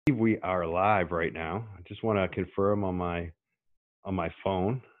We are live right now. I just want to confirm on my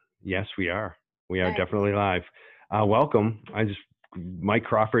phone. Yes, we are. We are Nice. definitely live. Welcome. Mike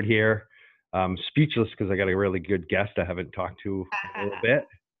Crawford here. Speechless because I got a really good guest I haven't talked to in a little bit.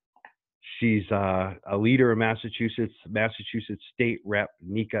 She's a leader in Massachusetts State Rep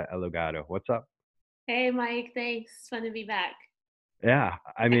Nika Elugardo. What's up? Hey, Mike. Thanks. It's fun to be back. Yeah,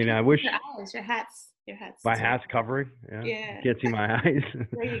 I I mean, can I see wish your eyes, your hat's my too. hat's covering. Yeah, you Yeah, can't see my eyes.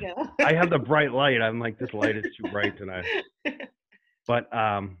 there you go. I have the bright light. I'm like, this light is too bright tonight. But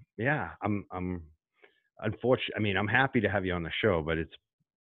yeah, I'm unfortunate. I mean, I'm happy to have you on the show, but it's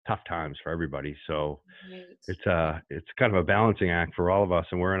tough times for everybody. So Right. it's kind of a balancing act for all of us.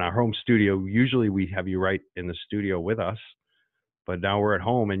 And we're in our home studio. Usually we have you right in the studio with us, but now we're at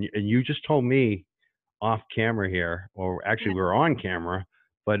home. And you just told me off camera here, or actually Yeah, we're on camera,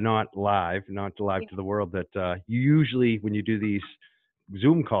 but not live yeah. to the world. That you usually, when you do these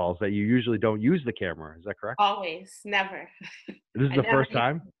Zoom calls, that you usually don't use the camera. Is that correct? Always, never. This is I the never first use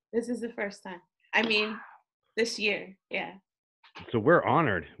time. it. This is the first time. I mean, this year. Yeah. So we're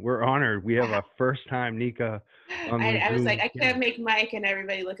honored. We're honored. We have a first time Nika on the I was like, Zoom I can't camera. make Mike and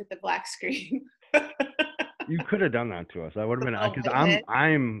everybody look at the black screen. You could have done that to us. I would have been, Oh, because my I'm head.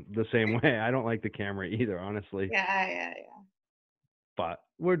 I'm the same way. I don't like the camera either, honestly. Yeah. But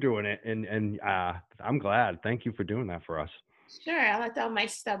we're doing it, and I'm glad. Thank you for doing that for us. Sure. I let down my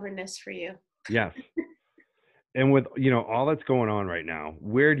stubbornness for you. Yes. And with all that's going on right now,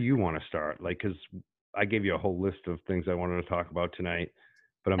 where do you want to start? Like, because I gave you a whole list of things I wanted to talk about tonight,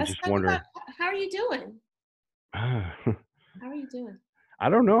 but I'm Let's just talk about wondering. how are you doing? I How are you doing?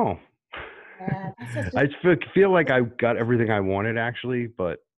 don't know. Yeah, that's such a I feel like I got everything I wanted actually,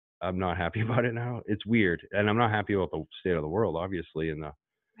 but I'm not happy about it now. It's weird, and I'm not happy about the state of the world, obviously, and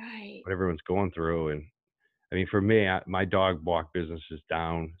right. what everyone's going through. And I mean, for me, my dog walk business is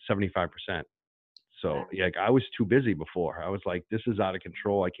down 75%. So, Wow. yeah, like, I was too busy before. I was like, this is out of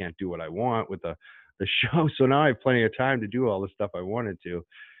control. I can't do what I want with the show. So now I have plenty of time to do all the stuff I wanted to.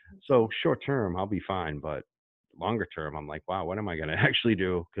 So short term, I'll be fine, but longer term, I'm like, wow, what am I going to actually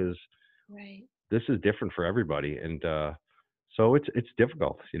do? Because Right. this is different for everybody, and so it's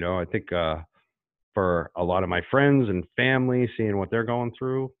difficult. I think for a lot of my friends and family, seeing what they're going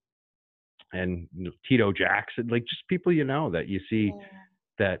through, and Tito Jackson, like, just people that you see Yeah.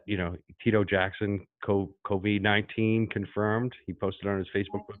 that Tito Jackson COVID-19 confirmed. He posted on his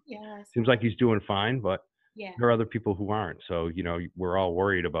Facebook. Yeah, I Seems saw like that. he's doing fine, but Yeah. there are other people who aren't. So we're all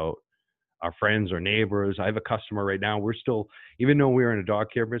worried about our friends or neighbors. I have a customer right now. We're still, even though we're in a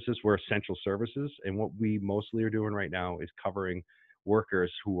dog care business, we're essential services. And what we mostly are doing right now is covering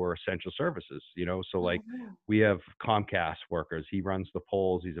workers who are essential services. So like Oh, wow. we have Comcast workers. He runs the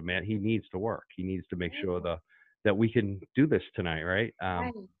polls. He's a man. He needs to work. He needs to make sure Oh, that we can do this tonight. Right.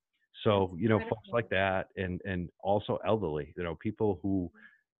 right. That's So, folks incredible. like that, and also elderly, people who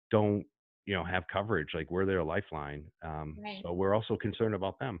don't have coverage, like we're their lifeline. Right. So we're also concerned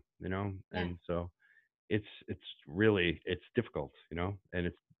about them. Yeah. And so it's difficult.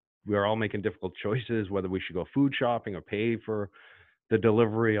 And we're all making difficult choices whether we should go food shopping or pay for the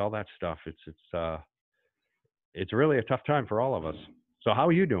delivery, all that stuff. It's really a tough time for all of us. So how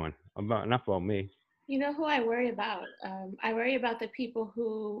are you doing? Enough about me. You know who I worry about? I worry about the people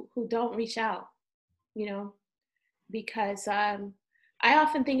who don't reach out, you know, because I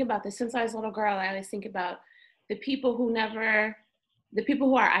often think about this since I was a little girl. I always think about the people who never, the people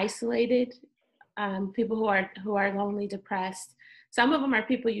who are isolated, people who are lonely, depressed. Some of them are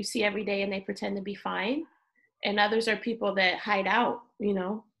people you see every day and they pretend to be fine, and others are people that hide out.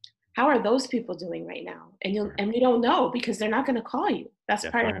 How are those people doing right now? And you Right. and we don't know because they're not going to call you. That's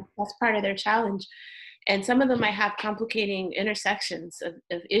That's part of right. that's part of their challenge. And some of them might have complicating intersections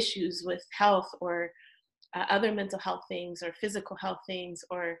of issues with health or other mental health things or physical health things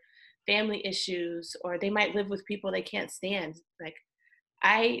or family issues, or they might live with people they can't stand. Like,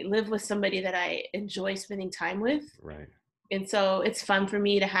 I live with somebody that I enjoy spending time with, Right. and so it's fun for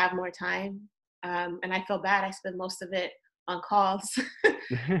me to have more time. And I feel bad I spend most of it on calls.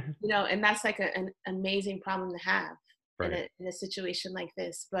 And that's like an amazing problem to have in Right. a situation like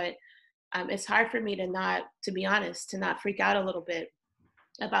this. But it's hard for me to be honest, to not freak out a little bit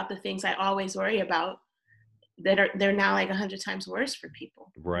about the things I always worry about they're now like 100 times worse for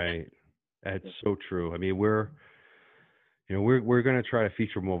people. Right. That's so true. I mean, we're going to try to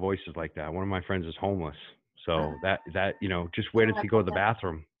feature more voices like that. One of my friends is homeless. Uh, So just where oh, does I he go to love the that.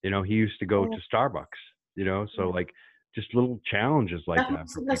 bathroom? He used to go Oh, to Starbucks. So yeah. like just little challenges like That that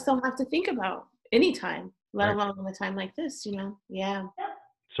most for of us people. don't have to think about anytime, let Right. alone in a time like this. Yeah.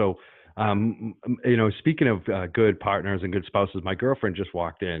 So Speaking of good partners and good spouses, my girlfriend just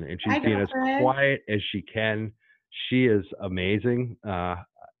walked in and she's Hi, being as girlfriend. quiet as she can. She is amazing.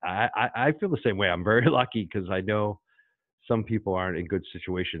 I feel the same way. I'm very lucky because I know some people aren't in good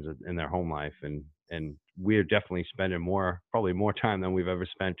situations in their home life, and we're definitely spending probably more time than we've ever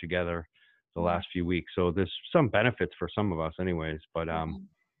spent together the Yeah. last few weeks. So there's some benefits for some of us, anyways. But Yeah.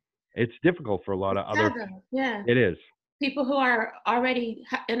 it's difficult for a lot It's of other. sad though. Yeah. It is. People who are already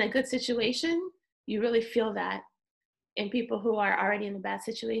in a good situation, you really feel that. And people who are already in a bad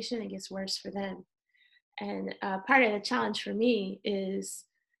situation, it gets worse for them. And part of the challenge for me is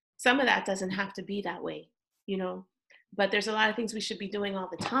some of that doesn't have to be that way, you know. But there's a lot of things we should be doing all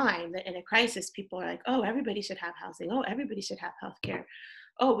the time that in a crisis, people are like, oh, everybody should have housing. Oh, everybody should have health care.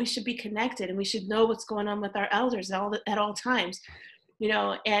 Oh, we should be connected and we should know what's going on with our elders at all times, you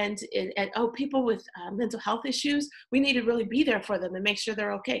know. And oh, people with mental health issues, we need to really be there for them and make sure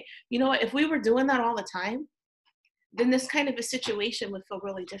they're okay. You know, if we were doing that all the time, then this kind of a situation would feel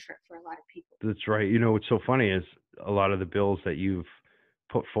really different for a lot of people. That's right. What's so funny is a lot of the bills that you've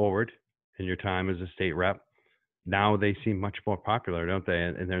put forward in your time as a state rep, now they seem much more popular, don't they?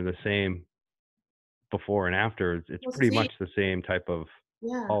 And they're the same before and after. It's We'll pretty see. much the same type of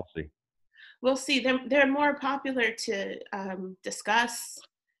Yeah, policy. we'll see. They're more popular to discuss,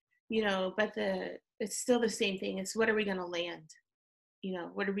 you know, but it's still the same thing. It's what are we going to land? You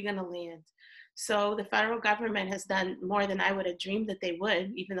know, what are we going to land? So the federal government has done more than I would have dreamed that they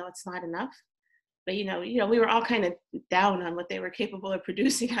would, even though it's not enough. But we were all kind of down on what they were capable of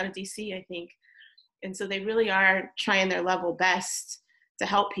producing out of DC, I think. And so they really are trying their level best to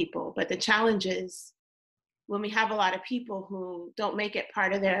help people. But the challenge is when we have a lot of people who don't make it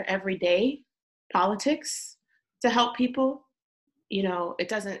part of their everyday politics to help people, you know, it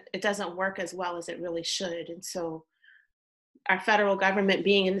doesn't work as well as it really should. And so our federal government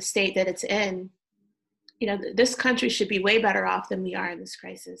being in the state that it's in, you know, this country should be way better off than we are in this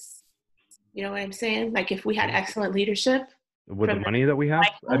crisis. You know what I'm saying? Like if we had Yeah. excellent leadership With the from the money that we have,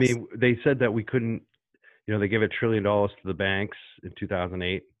 White I House. mean, they said that we couldn't, they gave $1 trillion to the banks in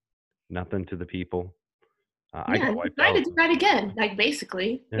 2008, nothing to the people. I Yeah, got and we're wiped trying to out. do that again, like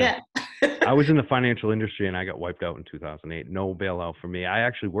basically. Yeah. Yeah. I was in the financial industry and I got wiped out in 2008. No bailout for me. I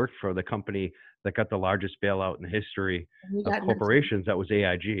actually worked for the company that got the largest bailout in the history We of got nothing. corporations. That was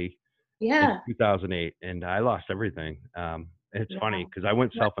AIG in Yeah. 2008, and I lost everything. It's funny Wow. because I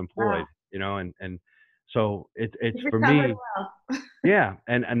went Wow. self-employed, and so it's You've for recovered me. well. Yeah,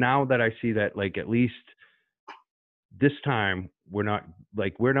 and now that I see that, like, at least this time we're not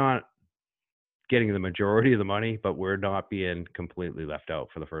getting the majority of the money, but we're not being completely left out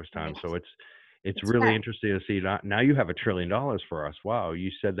for the first time. Right. So it's It's really fair. interesting to see. Now you have $1 trillion for us. Wow,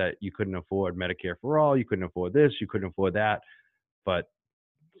 you said that you couldn't afford Medicare for all, you couldn't afford this, you couldn't afford that, but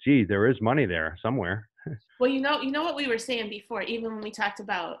gee, there is money there somewhere. Well, you know what we were saying before, even when we talked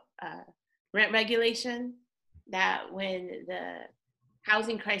about rent regulation, that when the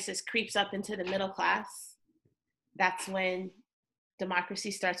housing crisis creeps up into the middle class, that's when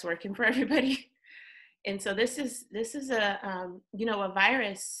democracy starts working for everybody. And so this is a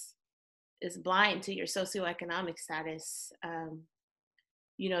virus is blind to your socioeconomic status.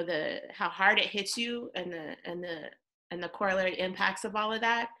 The how hard it hits you and the corollary impacts of all of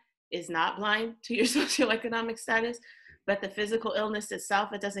that is not blind to your socioeconomic status, but the physical illness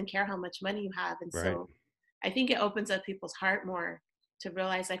itself, it doesn't care how much money you have. And Right. so I think it opens up people's heart more to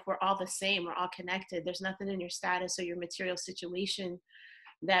realize like we're all the same, we're all connected. There's nothing in your status or your material situation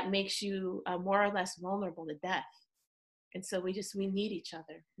that makes you more or less vulnerable to death. And so we need each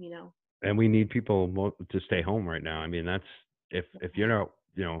other, you know. And we need people to stay home right now. I mean, that's if you're not,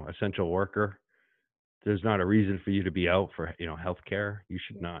 essential worker, there's not a reason for you to be out for, healthcare. You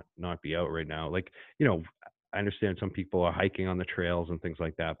should not be out right now. Like, I understand some people are hiking on the trails and things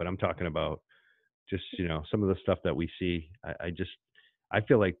like that, but I'm talking about just, some of the stuff that we see. I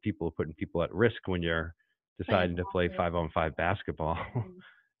feel like people are putting people at risk when you're deciding to play Exactly. 5-on-5 basketball,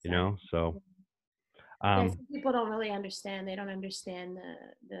 Exactly. so Yeah, um some people don't really understand. They don't understand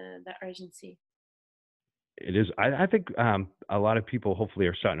the urgency. it is. I think a lot of people hopefully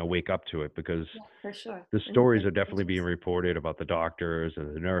are starting to wake up to it because Yeah, for sure. the And stories it's are definitely being contagious. reported about the doctors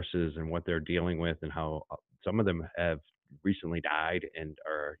and the nurses and what they're dealing with and how some of them have recently died and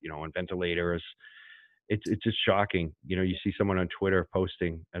are, on ventilators. It's just shocking. You see someone on Twitter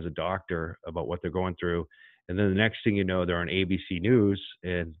posting as a doctor about what they're going through, and then the next thing you know, they're on ABC News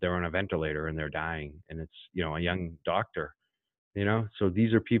and they're on a ventilator and they're dying, and it's a young doctor. So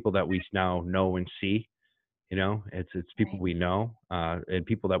these are people that we now know and see. It's people Right. we know and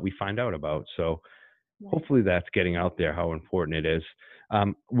people that we find out about. So right. hopefully that's getting out there how important it is.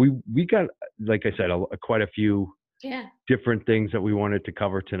 We got, like I said, quite a few Yeah, different things that we wanted to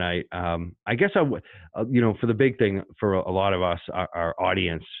cover tonight. I guess you know, for the big thing for a lot of us, our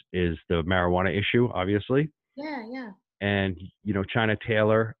audience is the marijuana issue, obviously. yeah, yeah, And, you know, China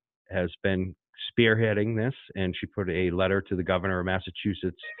Taylor has been spearheading this, and she put a letter to the governor of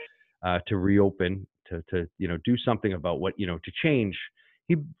Massachusetts to reopen, to, you know, do something about what, you know, to change.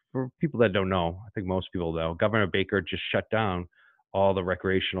 He, for people that don't know, I think most people know, Governor Baker just shut down all the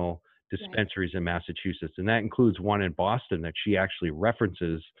recreational right. dispensaries in Massachusetts, and that includes one in Boston that she actually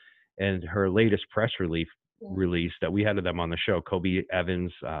references in her latest press Yeah, release that we had of them on the show. Kobe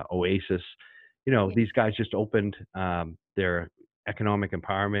Evans, Oasis, you know, yeah, these guys just opened their economic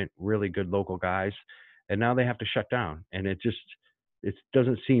empowerment, really good local guys, and now they have to shut down, and it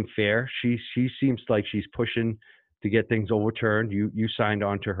doesn't seem fair. She seems like she's pushing to get things overturned. You signed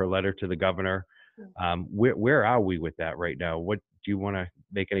on to her letter to the governor. yeah. Where are we with that right now? What do you want to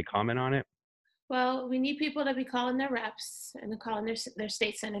make any comment on it? Well, we need people to be calling their reps and to calling their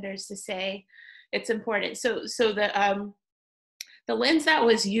state senators to say it's important. So the lens that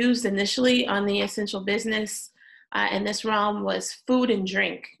was used initially on the essential business in this realm was food and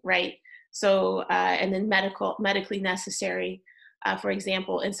drink, right? So and then medically necessary, for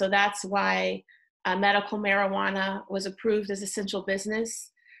example, and so that's why medical marijuana was approved as essential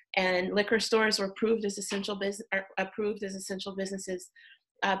business, and liquor stores were approved as essential businesses.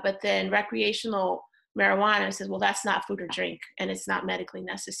 But then recreational marijuana says, well, that's not food or drink, and it's not medically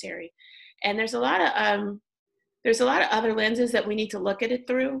necessary. And there's a lot of other lenses that we need to look at it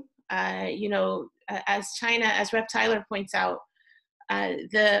through. As China, as Rep Tyler points out,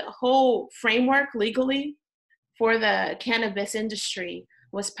 the whole framework legally for the cannabis industry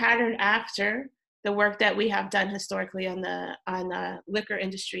was patterned after the work that we have done historically on the liquor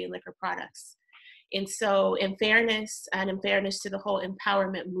industry and liquor products. And so, in fairness to the whole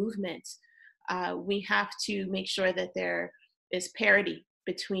empowerment movement, we have to make sure that there is parity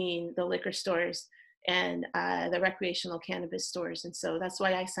between the liquor stores and the recreational cannabis stores. And so that's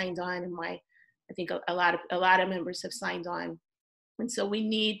why I signed on, and why I think a lot of members have signed on. And so we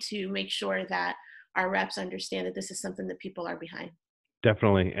need to make sure that our reps understand that this is something that people are behind.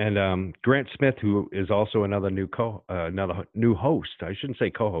 Definitely. And Grant Smith, who is also another new host. I shouldn't say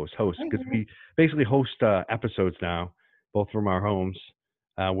co-host, host, because we basically host episodes now, both from our homes,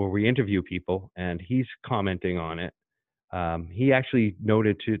 where we interview people, and he's commenting on it. He actually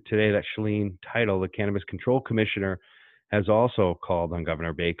noted today that Shalene Title, the Cannabis Control Commissioner, has also called on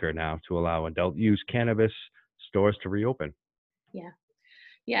Governor Baker now to allow adult use cannabis stores to reopen. Yeah.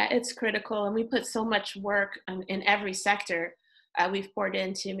 Yeah, it's critical, and we put so much work in every sector. We've poured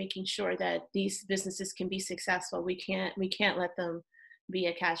into making sure that these businesses can be successful. We can't let them be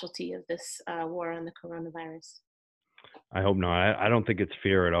a casualty of this war on the coronavirus. I hope not. I don't think it's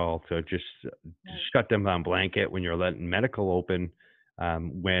fair at all to just Right, shut them down blanket when you're letting medical open,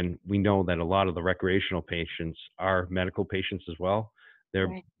 when we know that a lot of the recreational patients are medical patients as well. They're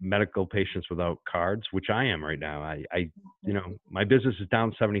right, medical patients without cards, which I am right now. You right. know, my business is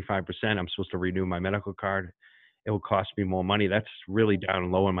down 75%. I'm supposed to renew my medical card. It will cost me more money. That's really down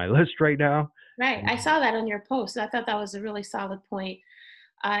low on my list right now. Right. And I saw that on your post. I thought that was a really solid point.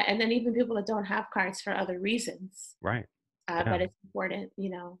 And then even people that don't have cards for other reasons, right. Yeah. but it's important,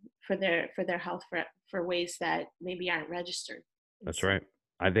 for their health, for ways that maybe aren't registered. And That's so right.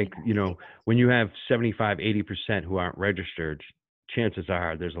 I we think, have you to know, take that when into you account. have 75, 80% who aren't registered, chances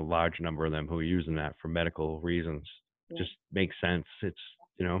are there's a large number of them who are using that for medical reasons. Just Right. makes sense. It's,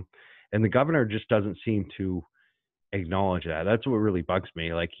 you know, and the governor just doesn't seem to acknowledge that. That's what really bugs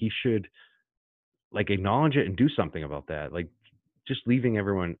me. Like he should like acknowledge it and do something about that. Like just leaving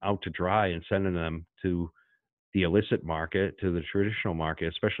everyone out to dry and sending them to the illicit market, to the traditional market,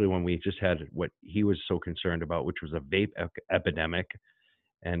 especially when we just had what he was so concerned about, which was a epidemic.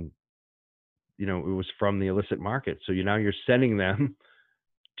 And you know, it was from the illicit market. So now you're sending them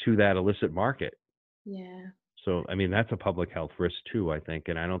to that illicit market. Yeah. So I mean, that's a public health risk too, I think,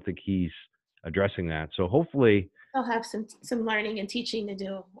 and I don't think he's addressing that. So hopefully, They'll have some learning and teaching to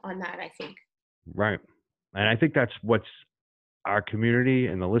do on that, I think. right. And I think that's what's our community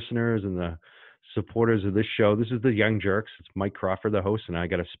and the listeners and the supporters of this show. This is the Young Jerks. It's Mike Crawford, the host, and I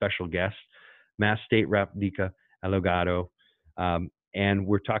got a special guest, Mass State Rep Nika Elugardo. And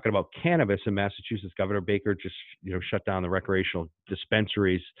we're talking about cannabis in Massachusetts. Governor Baker just, you know, shut down the recreational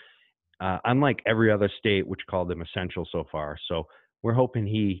dispensaries, unlike every other state, which called them essential so far. So we're hoping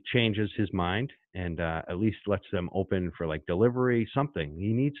he changes his mind and at least lets them open for like delivery, something.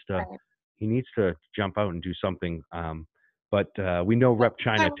 He needs to Right. jump out and do something But we know Rep I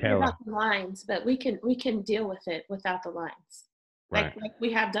China worry Taylor. about the lines, but we can deal with it without the lines, Right. like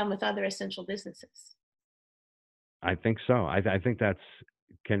we have done with other essential businesses. I think so. I think that's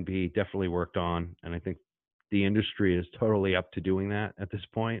can be definitely worked on, and I think the industry is totally up to doing that at this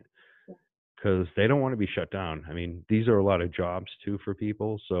point Yeah, because they don't want to be shut down. I mean, these are a lot of jobs too for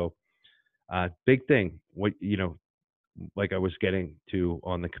people. So, big thing. What like I was getting to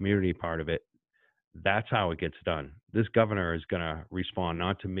on the community part of it. That's how it gets done. This governor is going to respond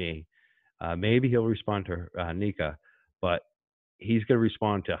not to me. Maybe he'll respond to Nika, but he's going to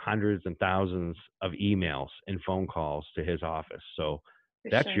respond to hundreds and thousands of emails and phone calls to his office. So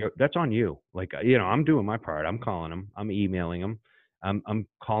for sure. that's on you. Like I'm doing my part. I'm calling him. I'm emailing him. I'm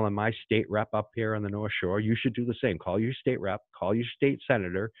calling my state rep up here on the North Shore. You should do the same. Call your state rep. Call your state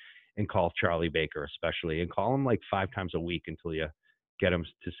senator, and call Charlie Baker especially, and call him like 5 times a week until you get him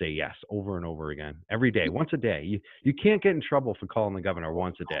to say yes over and over again every day, once a day. You can't get in trouble for calling the governor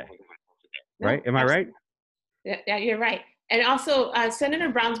once a day, right? No, Am I right? absolutely. Yeah, you're right. And also,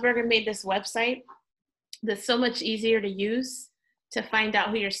 Senator Brownsberger made this website that's so much easier to use to find out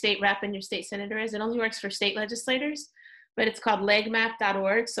who your state rep and your state senator is. It only works for state legislators, but it's called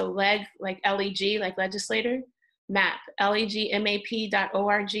legmap.org. So leg, like L-E-G, like legislator, map,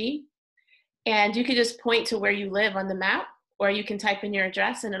 legmap.org. And you can just point to where you live on the map, or you can type in your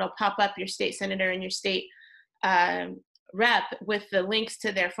address and it'll pop up your state senator and your state rep with the links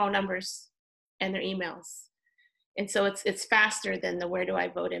to their phone numbers and their emails. And so it's faster than the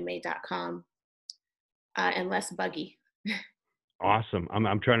wheredoivotein.com and less buggy. Awesome.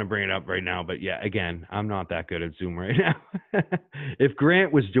 I'm trying to bring it up right now, but yeah, again, I'm not that good at Zoom right now. If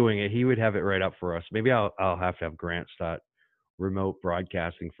Grant was doing it, he would have it right up for us. Maybe I'll have to have Grant start remote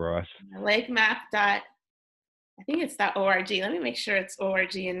broadcasting for us. Legmap. I think it's .org. Let me make sure it's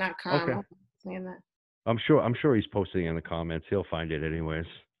 .org and Okay. .com. Saying that. I'm sure he's posting in the comments. He'll find it anyways.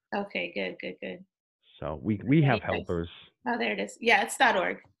 Okay, good. So we Yeah, have you guys. helpers. Oh, there it is. Yeah, it's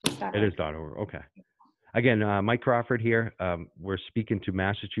 .org. It is .org. Okay. Again, Mike Crawford here. We're speaking to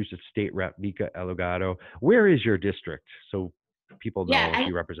Massachusetts State Rep Nika Elugardo. Where is your district? So people know if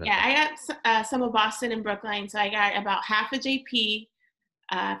you represent them. I got some of Boston and Brookline. So I got about half a JP.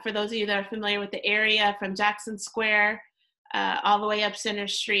 For those of you that are familiar with the area, from Jackson Square all the way up Center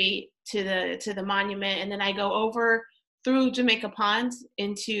Street to the monument, and then I go over through Jamaica Pond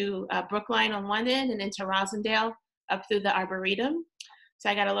into Brookline on one end and into Rosendale up through the Arboretum. So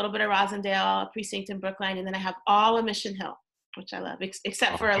I got a little bit of Rosendale, Precinct, and Brookline, and then I have all of Mission Hill, which I love,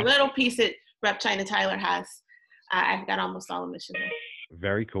 except for a little piece that Rep China Tyler has. I've got almost all of Mission Hill.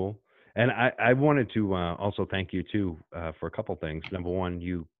 Very cool. And I wanted to also thank you too for a couple things. Number one,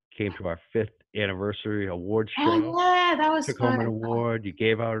 you came to our 5th anniversary award show. Oh yeah, that was Took fun. home an award. You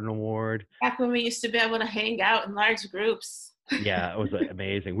gave out an award. Back when we used to be able to hang out in large groups. Yeah, it was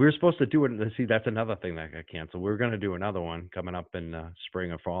amazing. We were supposed to do it. See, that's another thing that got canceled. We were going to do another one coming up in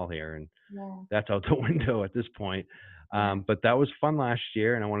spring or fall here, and that's out the window at this point. But that was fun last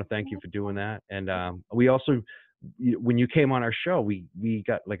year, and I want to thank you for doing that. And we also, when you came on our show, we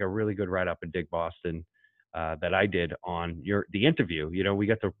got like a really good write up in Dig Boston that I did on the interview. We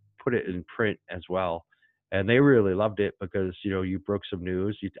got to put it in print as well. And they really loved it because, you broke some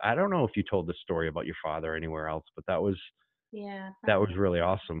news. I don't know if you told the story about your father anywhere else, but that was really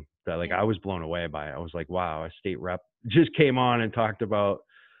awesome. That I was blown away by it. I was like, wow, a state rep just came on and talked about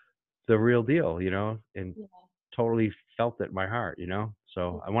the real deal, and totally felt it in my heart,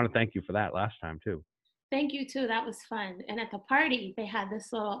 So I want to thank you for that last time too. Thank you too. That was fun. And at the party, they had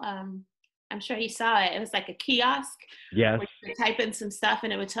this little, I'm sure you saw it. It was like a kiosk. Yes. Where you could type in some stuff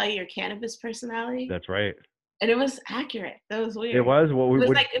and it would tell you your cannabis personality. That's right. And it was accurate. That was weird. It was?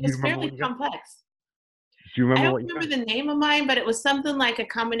 It was fairly complex. Do you remember? I don't remember the name of mine, but it was something like a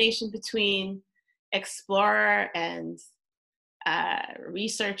combination between explorer and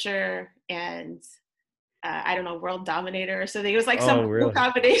researcher and I don't know, world dominator or something. It was like some cool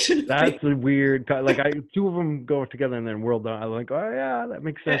combination. That's a weird, two of them go together and then world. I'm like, oh yeah, that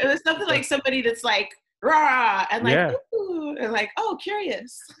makes sense. It was something like somebody that's like rah and like ooh, and like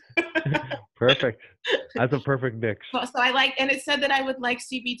curious. Perfect. That's a perfect mix. So I like, and it said that I would like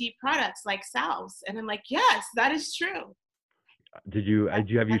CBD products like salves, and I'm like, yes, that is true. Have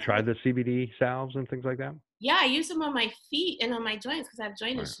you tried the CBD salves and things like that? Yeah, I use them on my feet and on my joints because I have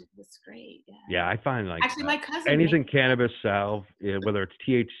joint issues. It's great. Yeah, I find actually my cousin anything cannabis salve, whether it's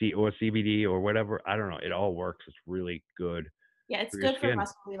THC or CBD or whatever, I don't know, it all works. It's really good. Yeah, it's good for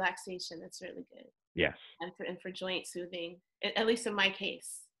muscle relaxation. It's really good. Yes. And for joint soothing, at least in my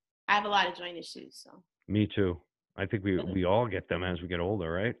case. I have a lot of joint issues, so. Me too. I think we all get them as we get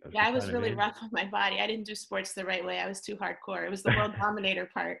older, right? That's Yeah, I just was kind of really it. rough on my body. I didn't do sports the right way. I was too hardcore. It was the world dominator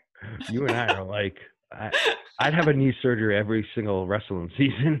part. You and I are like, I'd have a knee surgery every single wrestling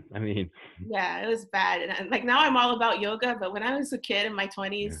season. I mean, Yeah, it was bad. And like now I'm all about yoga, but when I was a kid in my yeah,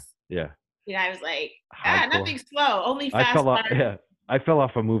 20s, yeah, I was like, hardcore. nothing slow, only I fast fell off. cars. Yeah, I fell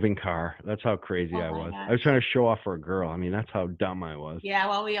off a moving car. That's how crazy Oh I my was. I was gosh. trying to show off for a girl. I mean, that's how dumb I was. Yeah,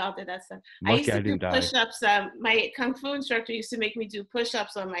 well, we all did that stuff. I'm I used lucky to I do didn't die. push-ups. My kung fu instructor used to make me do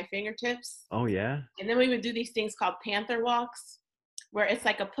push-ups on my fingertips. Oh yeah. And then we would do these things called panther walks, where it's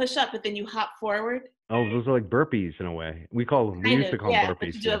like a push-up, but then you hop forward. Oh, those are like burpees in a way. We call them. We Kind used of, to call them yeah. But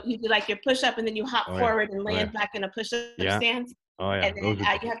burpees. Yeah. you do like your push-up, and then you hop Oh yeah. forward and Oh yeah. land back in a push-up Yeah. stance. Oh yeah. And then Those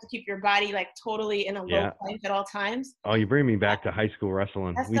are. you have to keep your body like totally in a low Yeah. plank at all times. Oh, you bring me back to high school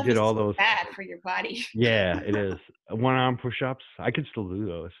wrestling. That We stuff did is all so those. bad for your body. Yeah, it is. One arm push ups. I can still do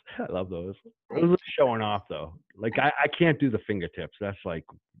those. I love those. I Those are showing off though. Like I can't do the fingertips. That's like,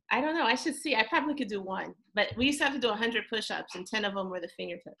 I don't know. I should see. I probably could do one, but we used to have to do 100 push-ups, and 10 of them were the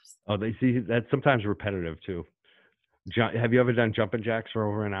fingertips. oh, they see that's sometimes repetitive too. Have you ever done jumping jacks for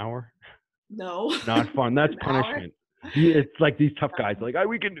over an hour? No, Not fun. That's an hour. punishment. It's like these tough guys, like, oh,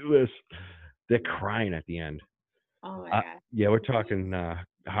 we can do this. They're crying at the end. Oh my god. Yeah, we're talking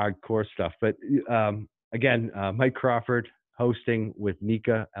hardcore stuff. But again, Mike Crawford hosting with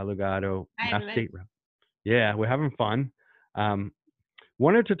Nika Elugardo, I Mass remember. State Rep. Yeah, we're having fun.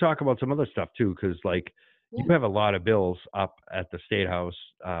 Wanted to talk about some other stuff too, because like you Yeah, have a lot of bills up at the State House.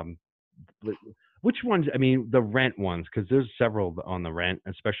 Which ones? I mean, the rent ones, because there's several on the rent,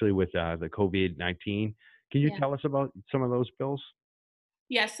 especially with the COVID-19. Can you yeah, tell us about some of those bills?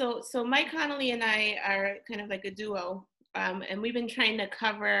 yeah. So Mike Connolly and I are kind of like a duo, and we've been trying to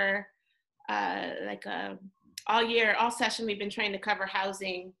cover like all year, all session. We've been trying to cover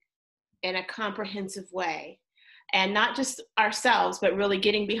housing in a comprehensive way, and not just ourselves, but really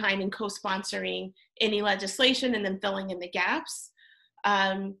getting behind and co-sponsoring any legislation and then filling in the gaps.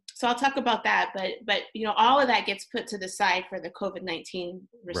 So I'll talk about that, but all of that gets put to the side for the COVID-19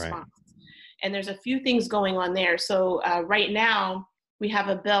 Right. response, and there's a few things going on there. So right now we have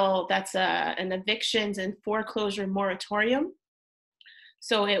a bill that's an evictions and foreclosure moratorium.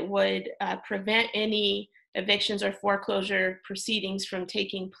 So it would prevent any evictions or foreclosure proceedings from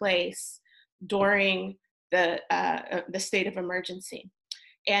taking place during the state of emergency.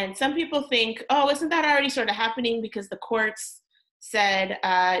 And some people think, oh, isn't that already sort of happening because the courts said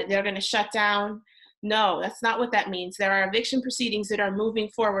they're going to shut down? No, that's not what that means. There are eviction proceedings that are moving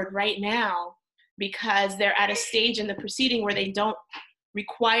forward right now because they're at a stage in the proceeding where they don't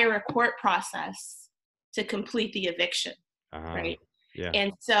require a court process to complete the eviction, right? Yeah.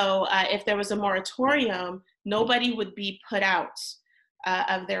 And so if there was a moratorium, nobody would be put out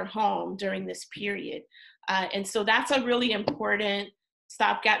of their home during this period. And so that's a really important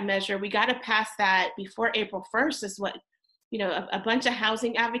stopgap measure. We got to pass that before April 1st is what, a bunch of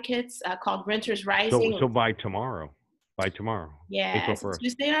housing advocates called Renters So Rising. so by tomorrow, Yeah, April is it 1st.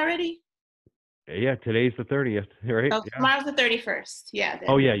 Tuesday already? Yeah, today's the 30th, right? Oh, Yeah. tomorrow's the 31st. Yeah,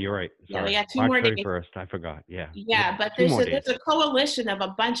 Oh then yeah, you're right. yeah, we Sorry, got two March more days. 31st. I forgot. Yeah, yeah, Yeah, but two there's more a, days. there's a coalition of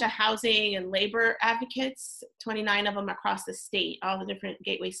a bunch of housing and labor advocates, 29 of them across the state, all the different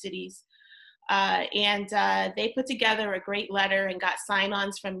gateway cities. And they put together a great letter and got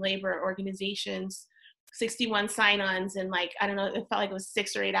sign-ons from labor organizations, 61 sign-ons in I don't know, it felt like it was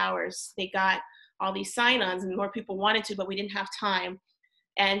 6 or 8 hours. They got all these sign-ons and more people wanted to, but we didn't have time.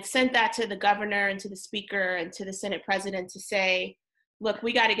 And sent that to the governor and to the speaker and to the Senate president to say, look,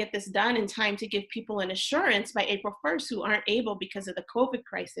 we got to get this done in time to give people an assurance by April 1st who aren't able because of the COVID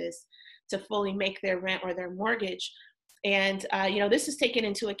crisis to fully make their rent or their mortgage. And, this is taken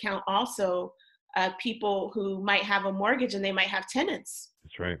into account also people who might have a mortgage and they might have tenants,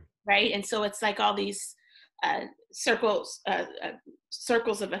 That's right. right? And so it's like all these circles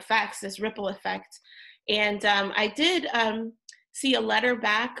of effects, this ripple effect. And I did see a letter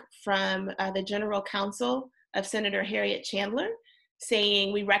back from the General Counsel of Senator Harriet Chandler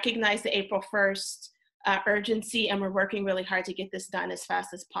saying we recognize the April 1st urgency and we're working really hard to get this done as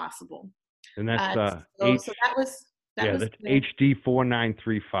fast as possible. And that's So that was that's the, HD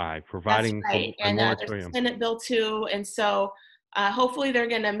 4935, that's providing right. a And there's a moratorium. Senate bill too. And so hopefully they're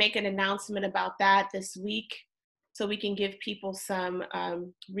going to make an announcement about that this week so we can give people some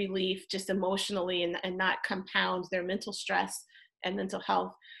relief just emotionally and not compound their mental stress and mental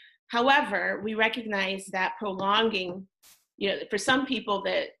health. However, we recognize that prolonging, for some people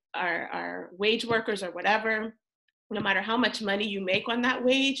that are wage workers or whatever, no matter how much money you make on that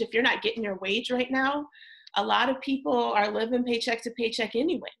wage, if you're not getting your wage right now, a lot of people are living paycheck to paycheck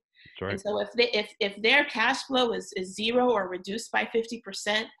anyway. That's right. And so if their cash flow is zero or reduced by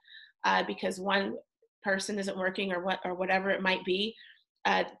 50%, because one person isn't working or whatever it might be,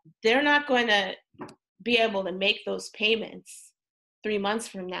 uh, they're not going to be able to make those payments 3 months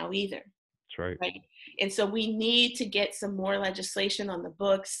from now either. That's right. Right. And so we need to get some more legislation on the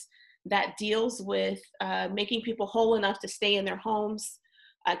books that deals with making people whole enough to stay in their homes,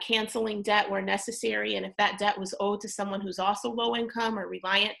 canceling debt where necessary. And if that debt was owed to someone who's also low income or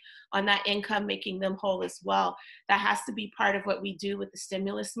reliant on that income, making them whole as well. That has to be part of what we do with the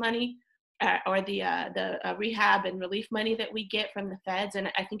stimulus money. Or the rehab and relief money that we get from the feds,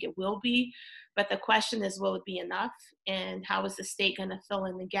 and I think it will be. But the question is, will it be enough? And how is the state going to fill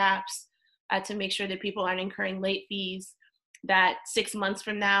in the gaps to make sure that people aren't incurring late fees, that 6 months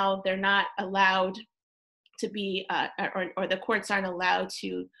from now they're not allowed to be, or the courts aren't allowed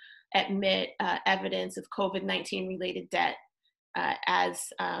to admit evidence of COVID-19 related debt as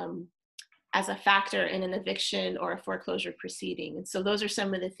a factor in an eviction or a foreclosure proceeding. And so those are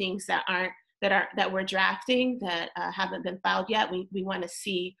some of the things that we're drafting that haven't been filed yet. We want to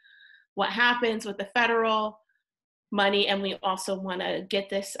see what happens with the federal money, and we also want to get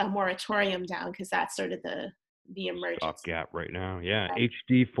this moratorium down, because that's sort of the emergency. Stopgap right now. Yeah. Right.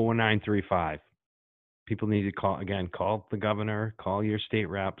 HD 4935. People need to call the governor, call your state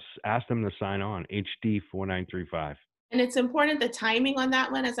reps, ask them to sign on. HD 4935. And it's important, the timing on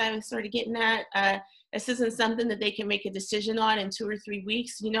that one, as I was sort of getting at. This isn't something that they can make a decision on in 2 or 3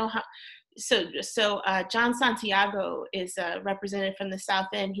 weeks. You know how. So John Santiago is a representative from the South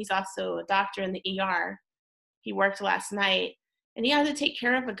End. He's also a doctor in the ER. He worked last night, and he had to take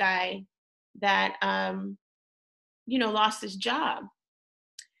care of a guy that lost his job,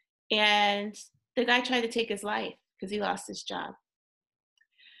 and the guy tried to take his life because he lost his job.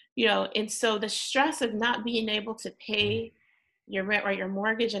 And so the stress of not being able to pay your rent or your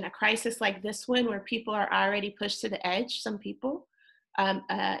mortgage in a crisis like this one, where people are already pushed to the edge, some people,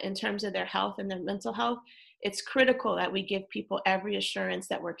 in terms of their health and their mental health, it's critical that we give people every assurance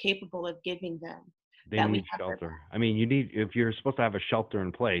that we're capable of giving them. They need shelter. I mean, if you're supposed to have a shelter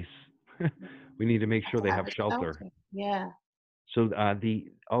in place, we need to make sure they have shelter. Yeah. So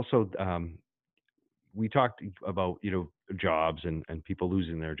we talked about, jobs and people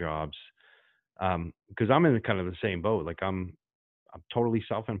losing their jobs. Because I'm in kind of the same boat. Like I'm totally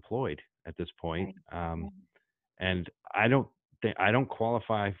self-employed at this point. Right. And I don't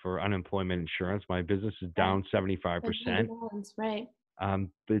qualify for unemployment insurance. My business is down 75%. Right.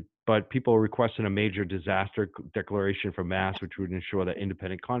 But people are requesting a major disaster declaration from Mass, which would ensure that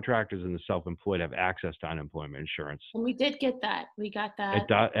independent contractors and the self-employed have access to unemployment insurance. And we did get that. We got that.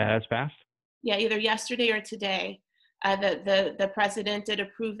 It has passed? Yeah, either yesterday or today. The president did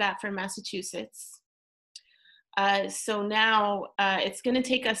approve that for Massachusetts. So now it's going to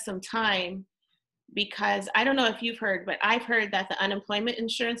take us some time, because I don't know if you've heard, but I've heard that the unemployment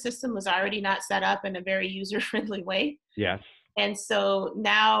insurance system was already not set up in a very user-friendly way. Yes. And so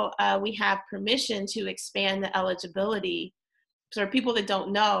now we have permission to expand the eligibility. So for people that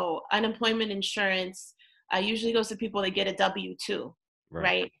don't know, unemployment insurance usually goes to people that get a W-2,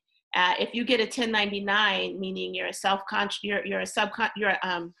 right? If you get a 1099, meaning you're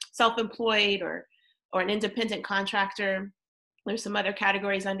self-employed or an independent contractor, there's some other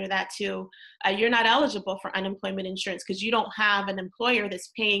categories under that too. You're not eligible for unemployment insurance because you don't have an employer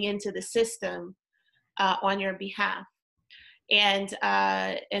that's paying into the system on your behalf. And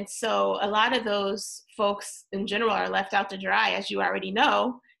so a lot of those folks in general are left out to dry, as you already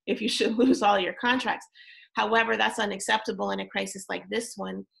know, if you should lose all your contracts. However, that's unacceptable in a crisis like this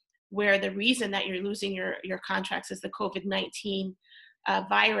one, where the reason that you're losing your contracts is the COVID-19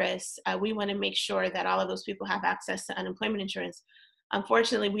 virus. We want to make sure that all of those people have access to unemployment insurance.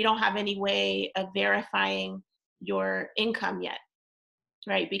 Unfortunately, we don't have any way of verifying your income yet,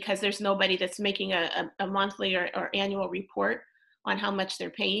 right? Because there's nobody that's making a monthly or annual report on how much they're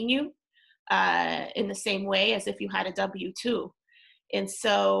paying you in the same way as if you had a W-2. And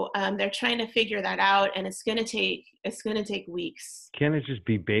so they're trying to figure that out, and it's going to take weeks. Can it just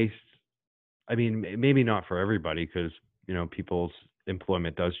be based? I mean, maybe not for everybody, because people's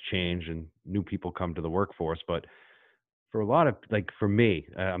employment does change and new people come to the workforce. But for a lot of, like for me,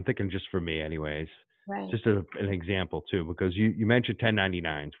 I'm thinking just for me, anyways. Right. Just an example too, because you mentioned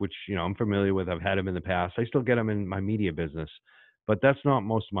 1099s, which I'm familiar with. I've had them in the past. I still get them in my media business, but that's not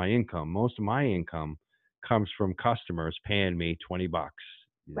most of my income. Most of my income comes from customers paying me $20,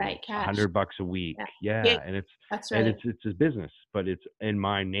 right, cash, $100 a week. Yeah. And that's right. And it's a business, but it's in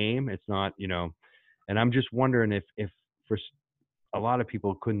my name. It's not, and I'm just wondering if a lot of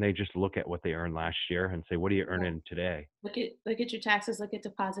people, couldn't they just look at what they earned last year and say, what are you Yeah. earning today? Look at your taxes, look at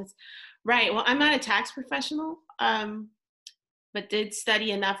deposits. Right. Well, I'm not a tax professional, but did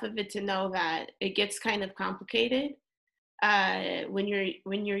study enough of it to know that it gets kind of complicated when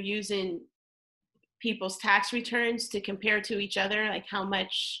you're using people's tax returns to compare to each other, like how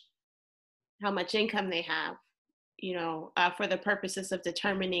much income they have, for the purposes of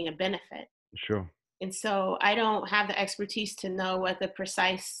determining a benefit. Sure. And so I don't have the expertise to know what the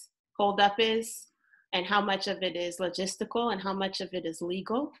precise holdup is and how much of it is logistical and how much of it is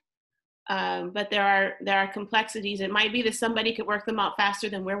legal. But there are complexities. It might be that somebody could work them out faster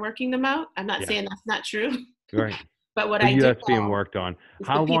than we're working them out. I'm not Yeah. saying that's not true, Right. but what But I do that's being know worked on. is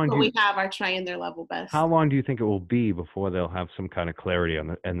the people we have are trying their level How best. long do you think it will be before they'll have some kind of clarity on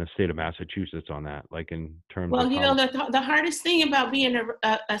the state of Massachusetts on that, like in terms of Well, how? the hardest thing about being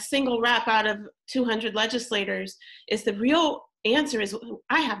a single rep out of 200 legislators is the real answer is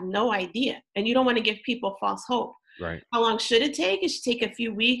I have no idea. And you don't want to give people false hope. Right. How long should it take? It should take a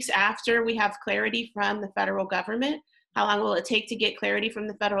few weeks after we have clarity from the federal government. How long will it take to get clarity from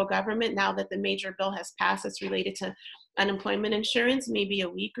the federal government now that the major bill has passed that's related to unemployment insurance? Maybe a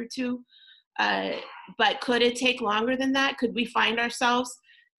week or two. But could it take longer than that? Could we find ourselves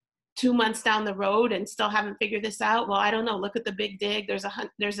 2 months down the road and still haven't figured this out? Well, I don't know. Look at the big dig. There's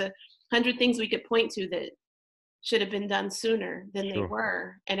a hundred things we could point to that should have been done sooner than they Sure.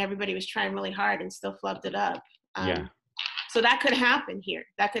 were, and everybody was trying really hard and still flubbed it up. Yeah. So that could happen here.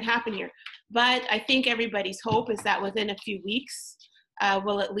 But I think everybody's hope is that within a few weeks,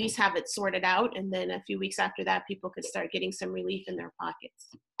 we'll at least have it sorted out, and then a few weeks after that, people could start getting some relief in their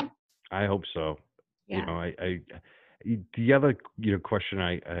pockets. I hope so. Yeah. The other, question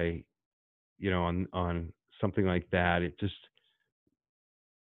on something like that,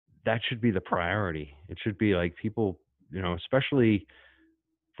 that should be the priority. It should be like people, especially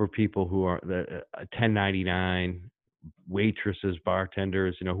for people who are the 1099 waitresses,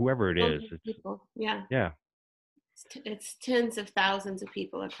 bartenders, whoever it is. Millions of people. Yeah. Yeah. It's tens of thousands of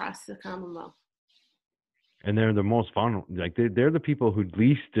people across the Commonwealth. And they're the most vulnerable. Like they're the people who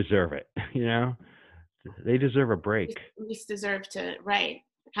least deserve it. They deserve a break. Least deserve to, right,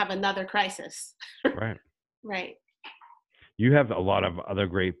 have another crisis. Right. Right. You have a lot of other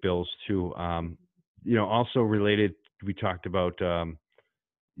great bills too. Also related, we talked about,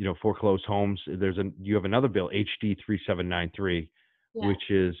 foreclosed homes. You have another bill, HD 3793, Yeah. which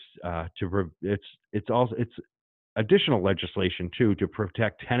is it's additional legislation too to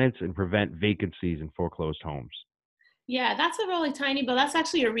protect tenants and prevent vacancies in foreclosed homes. Yeah, that's a really tiny bill. That's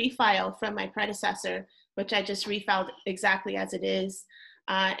actually a refile from my predecessor, which I just refiled exactly as it is.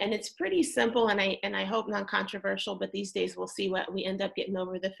 And it's pretty simple and I hope non-controversial, but these days we'll see what we end up getting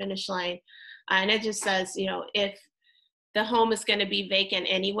over the finish line. And it just says, if the home is going to be vacant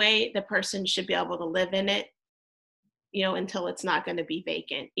anyway, the person should be able to live in it, until it's not going to be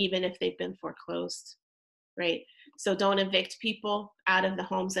vacant, even if they've been foreclosed, right? So don't evict people out of the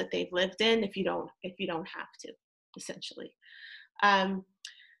homes that they've lived in if you don't have to, essentially.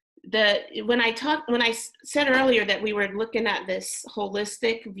 When I said earlier that we were looking at this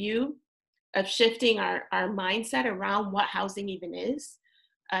holistic view of shifting our mindset around what housing even is,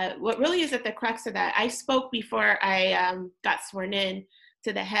 what really is at the crux of that, I spoke before I got sworn in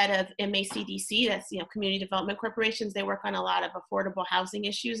to the head of MACDC, that's Community Development Corporations. They work on a lot of affordable housing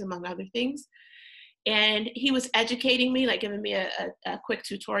issues, among other things. And he was educating me, like giving me a quick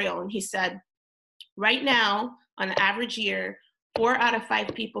tutorial. And he said, right now, on an average year, 4 out of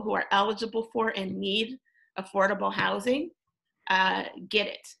 5 people who are eligible for and need affordable housing get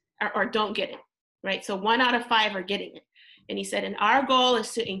it or don't get it, right? So 1 out of 5 are getting it. And he said, and our goal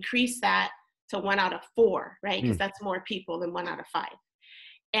is to increase that to 1 out of 4, right? Because that's more people than 1 out of 5.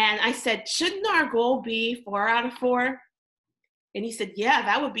 And I said, shouldn't our goal be 4 out of 4? And he said, yeah,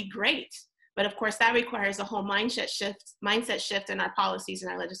 that would be great. But of course, that requires a whole mindset shift in our policies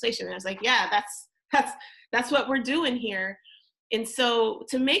and our legislation. And I was like, yeah, that's what we're doing here. And so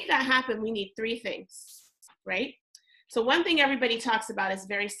to make that happen, we need 3 things, right? So one thing everybody talks about is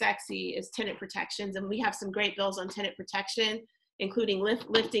very sexy is tenant protections. And we have some great bills on tenant protection, including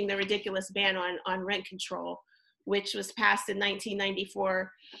lifting the ridiculous ban on rent control, which was passed in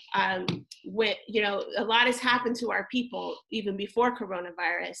 1994. A lot has happened to our people even before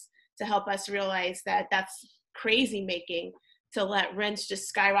coronavirus to help us realize that that's crazy making to let rents just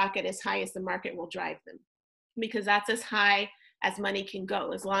skyrocket as high as the market will drive them, because that's as high as money can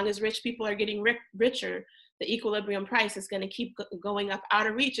go. As long as rich people are getting richer, the equilibrium price is going to keep going up out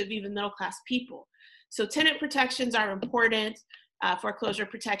of reach of even middle class people. So tenant protections are important. Foreclosure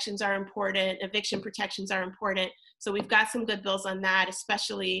protections are important. Eviction protections are important. So we've got some good bills on that,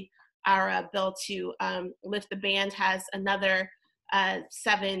 especially our bill to lift the ban has another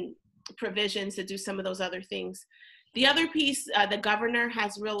 7 provisions to do some of those other things. The other piece, the governor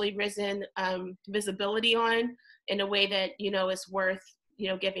has really risen visibility on in a way that, is worth,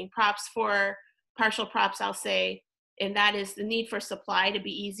 giving props for, partial props, I'll say, and that is the need for supply to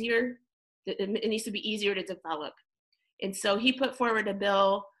be easier. It needs to be easier to develop. And so he put forward a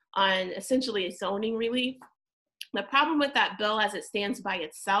bill on essentially a zoning relief. The problem with that bill as it stands by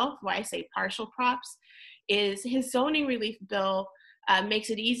itself, why I say partial props, is his zoning relief bill makes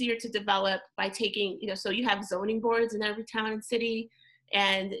it easier to develop by taking, so you have zoning boards in every town and city,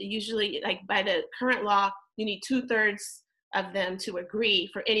 and usually, like by the current law, you need 2/3 of them to agree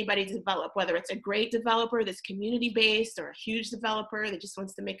for anybody to develop, whether it's a great developer that's community-based or a huge developer that just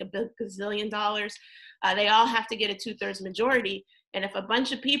wants to make a gazillion dollars. They all have to get a 2/3 majority. And if a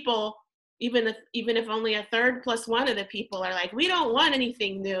bunch of people, even if only a third plus one of the people are like, we don't want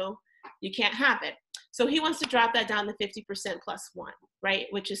anything new, you can't have it. So he wants to drop that down to 50% plus one, right?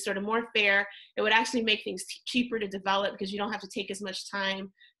 Which is sort of more fair. It would actually make things cheaper to develop because you don't have to take as much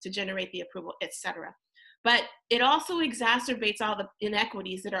time to generate the approval, et cetera. But it also exacerbates all the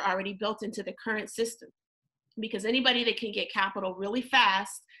inequities that are already built into the current system, because anybody that can get capital really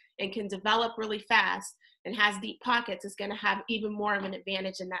fast and can develop really fast and has deep pockets is going to have even more of an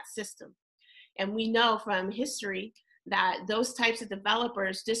advantage in that system. And we know from history that those types of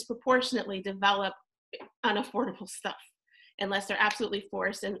developers disproportionately develop unaffordable stuff unless they're absolutely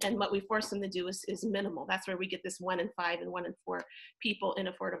forced. And what we force them to do is minimal. That's where we get this 1 in 5 and 1 in 4 people in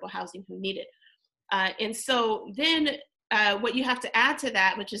affordable housing who need it. And so then what you have to add to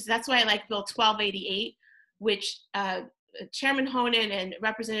that, that's why I like Bill 1288, which Chairman Honan and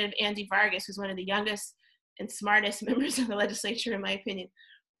Representative Andy Vargas, who's one of the youngest and smartest members of the legislature, in my opinion,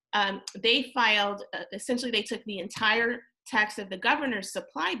 they filed, essentially they took the entire text of the governor's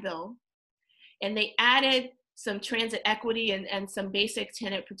supply bill and they added some transit equity and some basic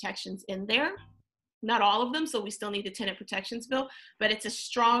tenant protections in there. Not all of them, so we still need the tenant protections bill, but it's a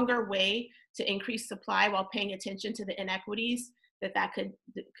stronger way to increase supply while paying attention to the inequities that could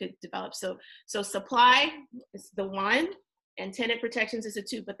develop. So supply is the 1 and tenant protections is a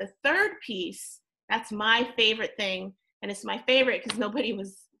 2. But the third piece, that's my favorite thing, and it's my favorite because nobody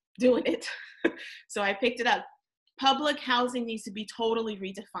was doing it. So I picked it up. Public housing needs to be totally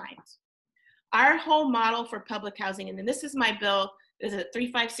redefined. Our whole model for public housing, and then this is my bill, is it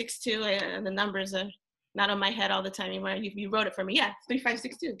 3562? And the numbers are not on my head all the time anymore. You wrote it for me. Yeah,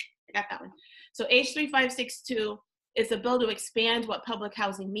 3562. I got that one. So H3562 is a bill to expand what public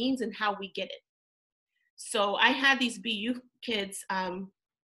housing means and how we get it. So I had these BU kids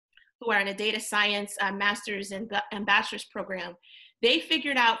who are in a data science master's and bachelor's program. They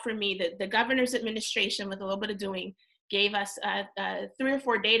figured out for me that the governor's administration, with a little bit of doing, gave us 3 or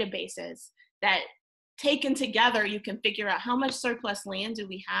 4 databases that, taken together, you can figure out how much surplus land do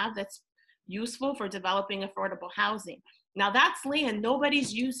we have that's useful for developing affordable housing. Now that's land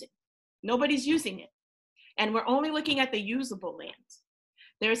nobody's using. Nobody's using it. And we're only looking at the usable land.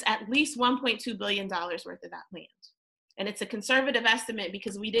 There's at least $1.2 billion worth of that land. And it's a conservative estimate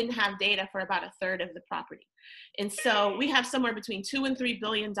because we didn't have data for about 1/3 of the property. And so we have somewhere between $2 and $3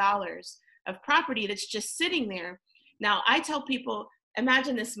 billion of property that's just sitting there. Now I tell people,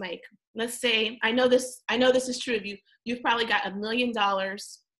 imagine this, Mike. Let's say, I know this is true of you. You've probably got $1 million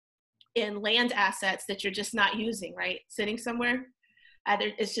in land assets that you're just not using, right? Sitting somewhere.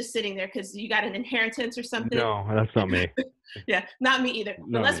 It's just sitting there because you got an inheritance or something. No, that's not me. Yeah, not me either.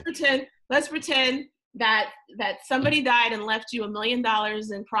 But let's pretend that somebody died and left you $1 million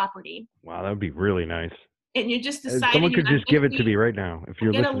in property. Wow, that would be really nice. And you just decided someone could just give it to me right now if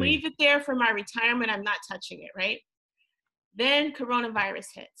you're listening. I'm gonna leave it there for my retirement. I'm not touching it, right? Then coronavirus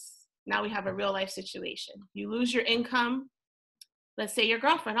hits. Now we have a real life situation. You lose your income. Let's say your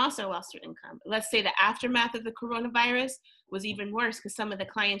girlfriend also lost her income. Let's say the aftermath of the coronavirus was even worse because some of the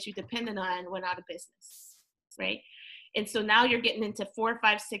clients you depended on went out of business, right? And so now you're getting into 4,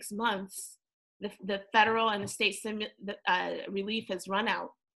 5, 6 months. The federal and the state relief has run out.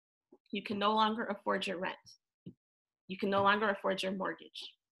 You can no longer afford your rent. You can no longer afford your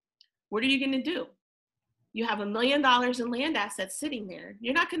mortgage. What are you going to do? You have $1 million in land assets sitting there.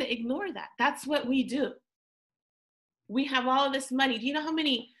 You're not going to ignore that. That's what we do. We have all of this money. Do you know how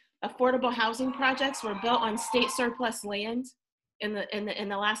many affordable housing projects were built on state surplus land in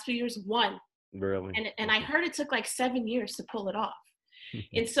the last few years? 1. Really? And I heard it took like 7 years to pull it off.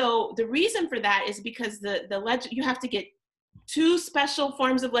 And so the reason for that is because you have to get 2 special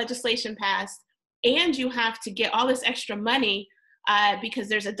forms of legislation passed, and you have to get all this extra money because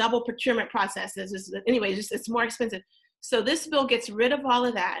there's a double procurement process. Anyway, it's more expensive. So this bill gets rid of all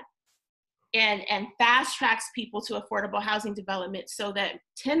of that and fast tracks people to affordable housing development so that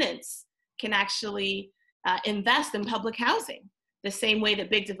tenants can actually invest in public housing the same way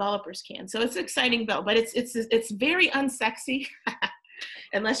that big developers can. So it's an exciting bill, but it's very unsexy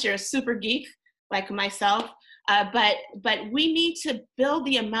unless you're a super geek like myself. But we need to build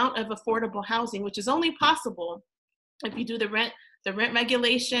the amount of affordable housing, which is only possible if you do the rent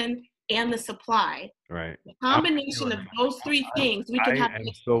regulation and the supply. Right. The combination of those three things, we can I have an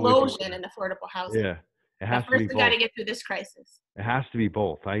am so with you. explosion in affordable housing. Yeah. It has But to first, be we got both. to get through this crisis. It has to be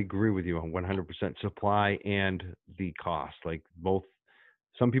both. I agree with you on 100% supply and the cost. Like both,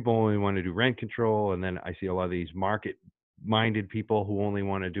 some people only want to do rent control, and then I see a lot of these market-minded people who only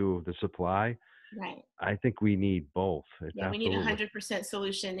want to do the supply. Right. I think we need both. It's Yeah, we need absolutely. 100%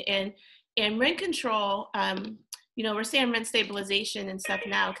 solution. And rent control, we're saying rent stabilization and stuff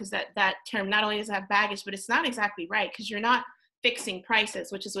now because that term not only does it have baggage, but it's not exactly right because you're not fixing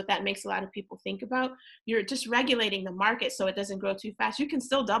prices, which is what that makes a lot of people think about. You're just regulating the market so it doesn't grow too fast. You can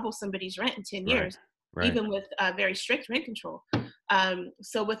still double somebody's rent in 10 years, Right. even with very strict rent control.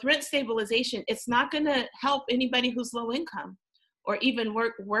 So with rent stabilization, it's not going to help anybody who's low income or even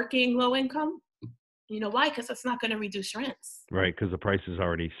working low income. You know why? Because it's not going to reduce rents. Right, because the price is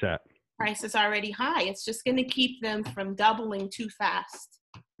already set. Price is already high. It's just going to keep them from doubling too fast,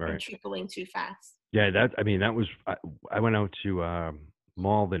 from tripling too fast. Yeah, that was, I went out to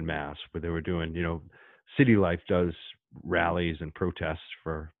Malden, Mass, where they were doing, City Life does rallies and protests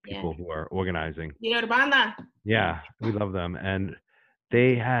for people who are organizing. Yeah, we love them. And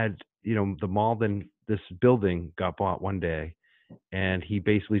they had, the Malden, this building got bought one day, and he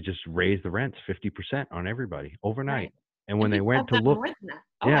basically just raised the rents 50% on everybody overnight. Right. And when they went to look,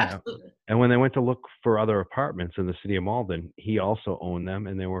 absolutely. And when they went to look for other apartments in the city of Malden, he also owned them,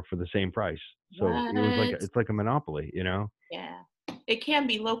 and they were for the same price. So it was it's like a monopoly, Yeah, it can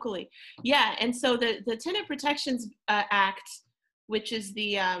be locally. Yeah, and so the Tenant Protections Act, which is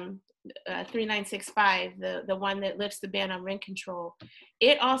the 3965, the one that lifts the ban on rent control,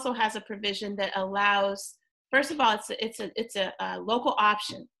 it also has a provision that allows. First of all, it's a local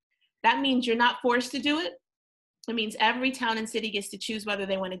option. That means you're not forced to do it. It means every town and city gets to choose whether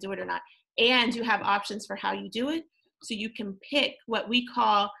they want to do it or not. And you have options for how you do it. So you can pick what we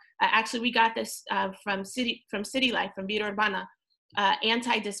call, actually we got this from City Life, from Vida Urbana,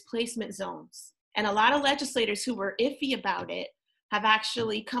 anti-displacement zones. And a lot of legislators who were iffy about it have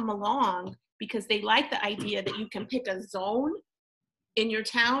actually come along because they like the idea that you can pick a zone in your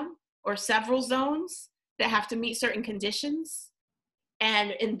town or several zones that have to meet certain conditions.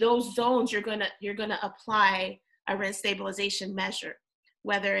 And in those zones, you're gonna apply a rent stabilization measure,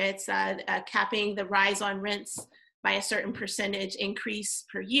 whether it's capping the rise on rents by a certain percentage increase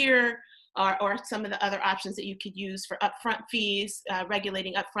per year, or some of the other options that you could use for upfront fees,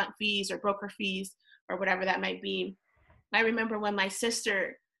 regulating upfront fees or broker fees or whatever that might be. I remember when my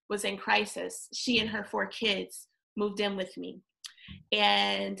sister was in crisis, she and her 4 kids moved in with me.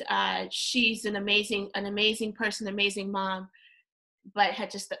 And she's an amazing person, amazing mom, but had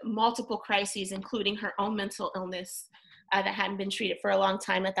just multiple crises, including her own mental illness that hadn't been treated for a long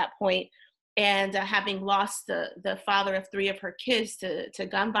time at that point. And having lost the father of 3 of her kids to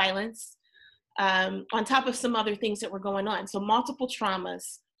gun violence, on top of some other things that were going on. So multiple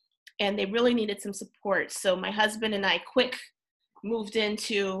traumas, and they really needed some support. So my husband and I moved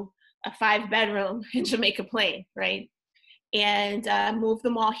into a 5-bedroom in Jamaica Plain, right? And moved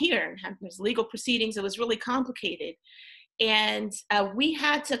them all here. There's legal proceedings. It was really complicated. And we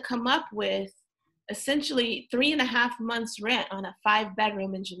had to come up with essentially 3.5 months rent on a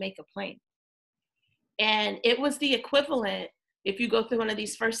 5-bedroom in Jamaica Plain. And it was the equivalent, if you go through one of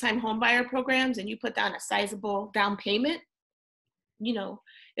these first-time homebuyer programs and you put down a sizable down payment,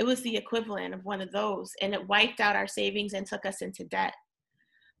 it was the equivalent of one of those. And it wiped out our savings and took us into debt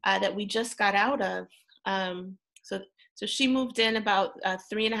that we just got out of. So she moved in about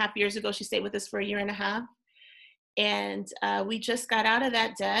 3.5 years ago. She stayed with us for 1.5 years. And we just got out of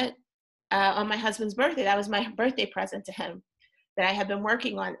that debt on my husband's birthday. That was my birthday present to him, that I had been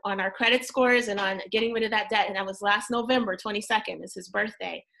working on our credit scores and on getting rid of that debt. And that was last November 22nd, is his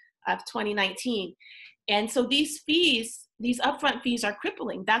birthday of 2019. And so these fees, these upfront fees, are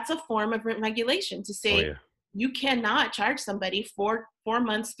crippling. That's a form of rent regulation to say, you cannot charge somebody 4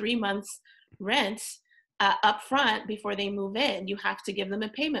 months, 3 months rent upfront before they move in. You have to give them a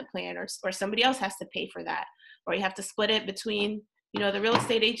payment plan, or somebody else has to pay for that. Or you have to split it between, the real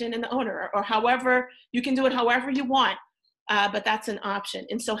estate agent and the owner, or however, you can do it however you want, but that's an option.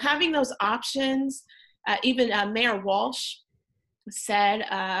 And so having those options, even Mayor Walsh said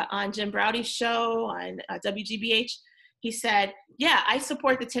on Jim Browdy's show on WGBH, he said, yeah, I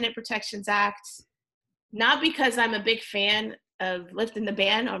support the Tenant Protections Act, not because I'm a big fan of lifting the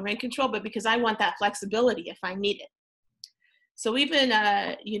ban on rent control, but because I want that flexibility if I need it. So even,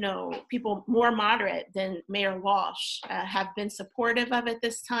 people more moderate than Mayor Walsh have been supportive of it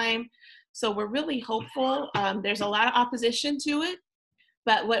this time. So we're really hopeful. There's a lot of opposition to it.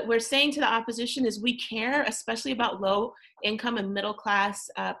 But what we're saying to the opposition is we care, especially about low income and middle class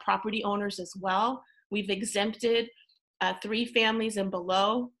property owners as well. We've exempted 3 families and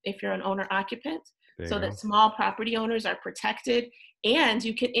below if you're an owner occupant, so that small property owners are protected. And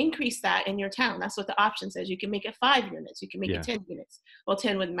you can increase that in your town. That's what the option says. You can make it 5 units. You can make it 10 units. Well,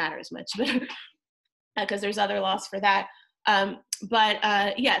 10 wouldn't matter as much, but because there's other laws for that.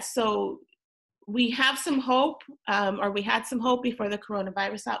 So we have some hope, or we had some hope before the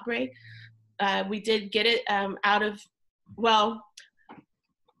coronavirus outbreak. We did get it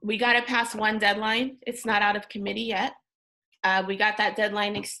we got it past one deadline. It's not out of committee yet. We got that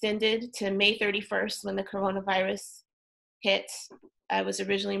deadline extended to May 31st when the coronavirus hit. It was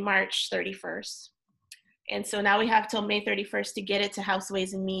originally March 31st. And so now we have till May 31st to get it to House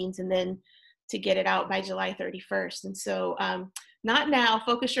Ways and Means, and then to get it out by July 31st. And so not now,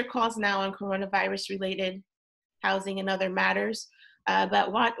 focus your calls now on coronavirus related housing and other matters.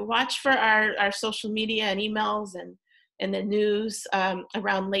 But watch for our social media and emails and the news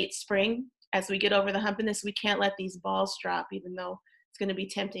around late spring. As we get over the hump in this, we can't let these balls drop, even though it's going to be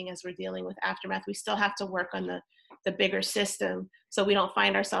tempting as we're dealing with aftermath. We still have to work on the bigger system so we don't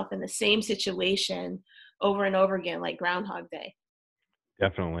find ourselves in the same situation over and over again like Groundhog Day.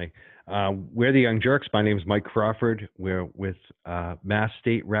 Definitely. We're the Young Jerks. My name is Mike Crawford. We're with Mass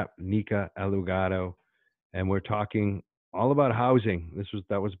State Rep Nika Elugardo, and we're talking all about housing.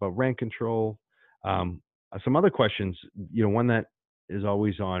 That was about rent control. Some other questions. One that is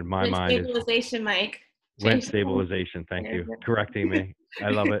always on my mind is stabilization, Mike. Rent stabilization. Thank you. Correcting me. I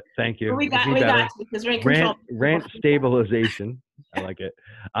love it. Thank you. We got you because rent control. Rent stabilization. I like it.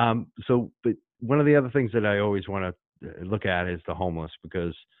 But one of the other things that I always want to look at is the homeless,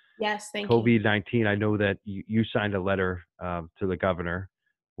 because yes, thank COVID-19, I know that you signed a letter to the governor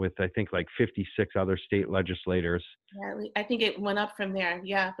with, I think, like 56 other state legislators. Yeah, I think it went up from there.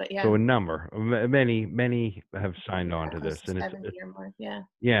 Yeah, but yeah. So a number, many have signed on to this, and it's or more. Yeah.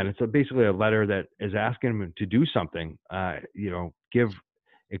 Yeah, and it's basically a letter that is asking them to do something. Give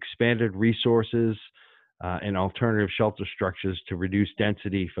expanded resources and alternative shelter structures to reduce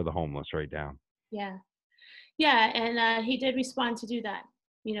density for the homeless right now. Yeah, and he did respond to do that.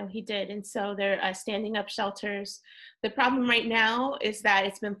 He did. And so they're standing up shelters. The problem right now is that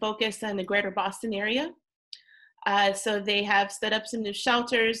it's been focused on the greater Boston area. So they have stood up some new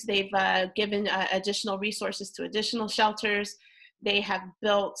shelters. They've given additional resources to additional shelters. They have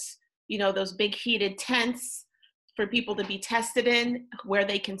built, those big heated tents for people to be tested in, where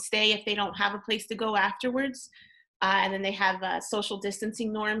they can stay if they don't have a place to go afterwards. And then they have social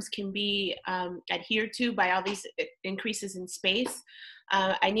distancing norms can be adhered to by all these increases in space.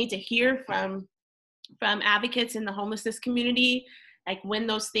 I need to hear from advocates in the homelessness community, like when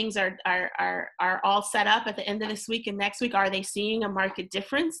those things are all set up at the end of this week and next week. Are they seeing a market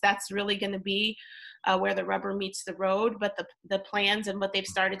difference? That's really going to be where the rubber meets the road. But the plans and what they've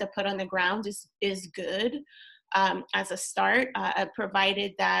started to put on the ground is good as a start,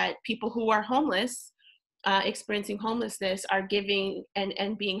 provided that people who are homeless, experiencing homelessness, are giving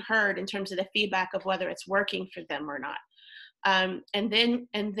and being heard in terms of the feedback of whether it's working for them or not. And then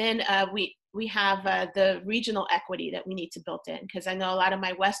we have the regional equity that we need to build in, because I know a lot of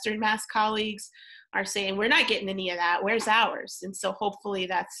my Western Mass colleagues are saying we're not getting any of that. Where's ours? And so hopefully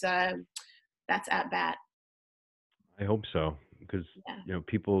that's at bat. I hope so, because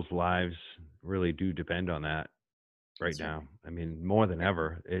people's lives really do depend on that right now. I mean, more than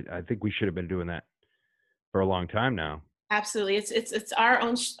ever. I think we should have been doing that for a long time now. Absolutely. It's our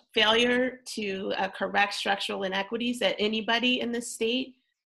own failure to correct structural inequities that anybody in the state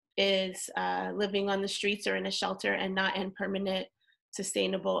is living on the streets or in a shelter and not in permanent,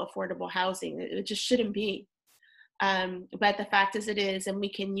 sustainable, affordable housing. It just shouldn't be. But the fact is it is, and we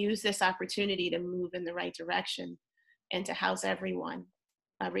can use this opportunity to move in the right direction and to house everyone,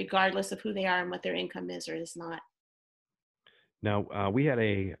 regardless of who they are and what their income is or is not. Now, we had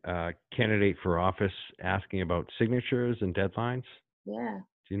a candidate for office asking about signatures and deadlines. Yeah.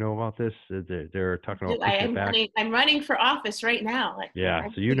 Do you know about this? They're talking about I'm running for office right now. Yeah,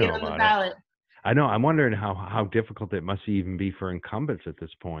 so you know about it. I know. I'm wondering how difficult it must even be for incumbents at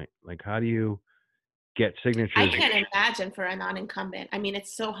this point. Like, how do you get signatures? I can't imagine for a non-incumbent. I mean,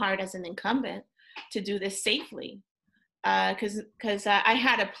 it's so hard as an incumbent to do this safely. because I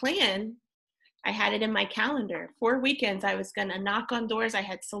had a plan. I had it in my calendar. 4 weekends, I was going to knock on doors. I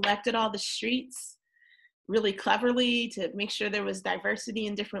had selected all the streets really cleverly to make sure there was diversity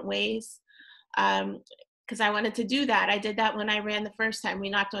in different ways. Because I wanted to do that. I did that when I ran the first time. We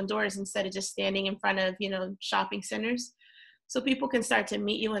knocked on doors instead of just standing in front of, shopping centers. So people can start to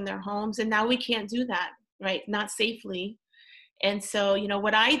meet you in their homes. And now we can't do that, right? Not safely. And so,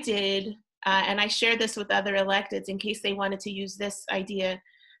 what I did, and I shared this with other electeds in case they wanted to use this idea.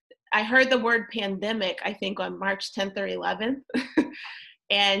 I heard the word pandemic, I think on March 10th or 11th.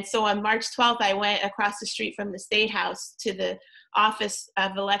 And so on March 12th, I went across the street from the State House to the Office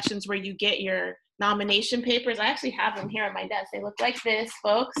of Elections where you get your nomination papers. I actually have them here on my desk. They look like this,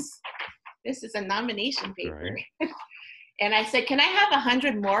 folks. This is a nomination paper. Right. And I said, can I have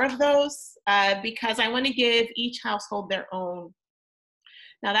 100 more of those? Because I want to give each household their own.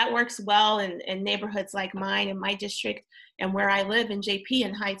 Now that works well in neighborhoods like mine in my district and where I live in JP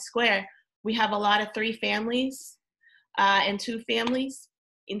in Hyde Square. We have a lot of 3 families and 2 families.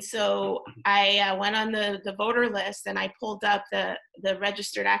 And so I went on the voter list and I pulled up the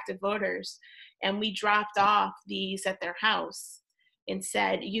registered active voters, and we dropped off these at their house and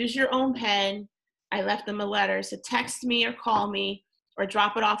said, use your own pen. I left them a letter. So text me or call me or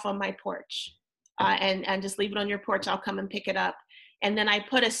drop it off on my porch and just leave it on your porch. I'll come and pick it up. And then I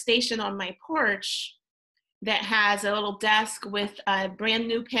put a station on my porch that has a little desk with brand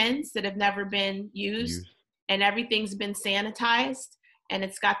new pens that have never been used. And everything's been sanitized. And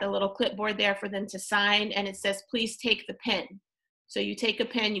it's got the little clipboard there for them to sign. And it says, please take the pen. So you take a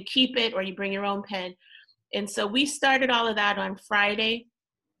pen, you keep it, or you bring your own pen. And so we started all of that on Friday.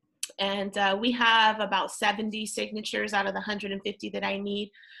 And we have about 70 signatures out of the 150 that I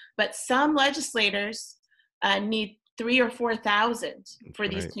need. But some legislators need 3,000 or 4,000 for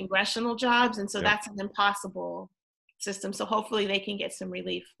these congressional jobs. And so that's an impossible system. So hopefully they can get some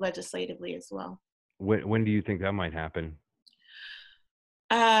relief legislatively as well. When do you think that might happen?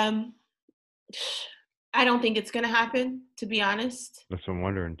 I don't think it's going to happen, to be honest. That's what I'm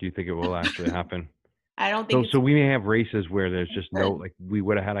wondering. Do you think it will actually happen? I don't think so we may have races where there's just no, like we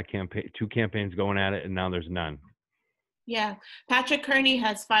would have had a campaign, 2 campaigns going at it, and now there's none. Yeah. Patrick Kearney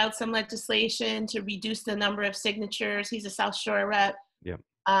has filed some legislation to reduce the number of signatures. He's a South Shore rep. Yep.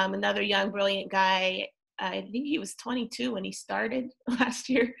 Another young, brilliant guy. I think he was 22 when he started last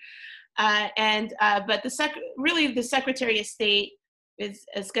year. But the Secretary of State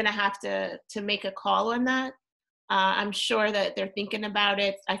is going to have to make a call on that. I'm sure that they're thinking about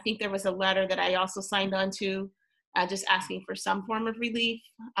it. I think there was a letter that I also signed on to just asking for some form of relief.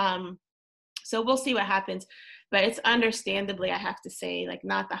 So we'll see what happens. But it's understandably, I have to say, like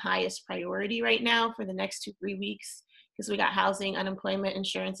not the highest priority right now for the next 2-3 weeks, because we got housing, unemployment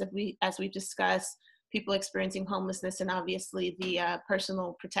insurance, as we've discussed, people experiencing homelessness, and obviously the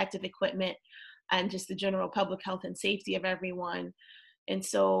personal protective equipment and just the general public health and safety of everyone. And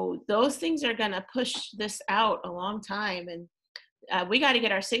so those things are going to push this out a long time. And we got to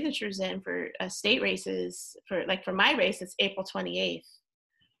get our signatures in for state races. For my race, it's April 28th.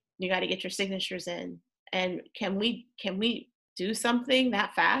 You got to get your signatures in. And can we do something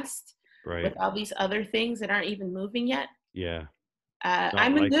that fast with all these other things that aren't even moving yet? Yeah.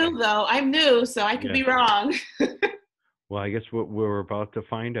 I'm new, so I could be wrong. Well, I guess we're about to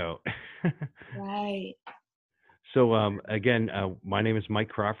find out. Right. So again, my name is Mike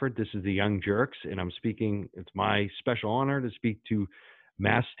Crawford. This is the Young Jerks, and I'm speaking. It's my special honor to speak to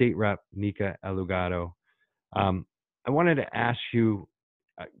Mass State Rep Nika Elugardo. I wanted to ask you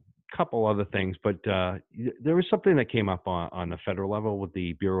a couple other things, but there was something that came up on the federal level with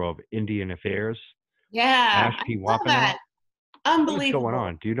the Bureau of Indian Affairs. Yeah, I saw that. Unbelievable. What's going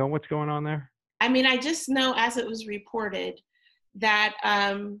on? Do you know what's going on there? I mean, I just know, as it was reported, that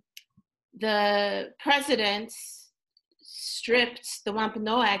the president stripped the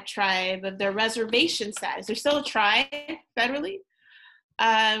Wampanoag tribe of their reservation status. They're still a tribe federally.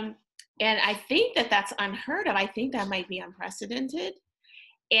 And I think that's unheard of. I think that might be unprecedented.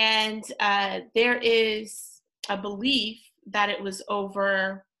 And there is a belief that it was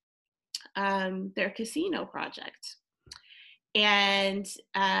over their casino project. And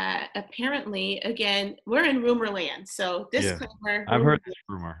apparently, again, we're in rumor land. So disclaimer. I've heard this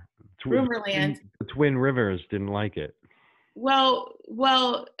rumor. Rumor land. The Twin Rivers didn't like it.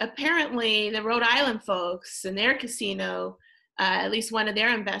 Well, apparently the Rhode Island folks and their casino, at least one of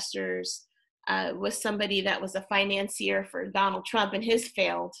their investors, was somebody that was a financier for Donald Trump and his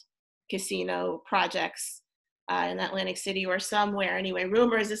failed casino projects in Atlantic City or somewhere. Anyway,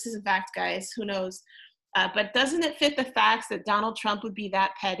 rumors, this isn't fact, guys, who knows? But doesn't it fit the facts that Donald Trump would be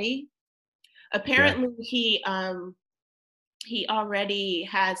that petty? Apparently he he already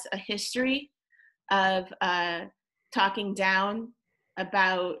has a history of talking down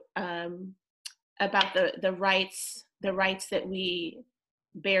about the rights that we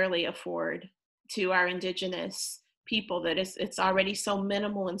barely afford to our indigenous people. That it's already so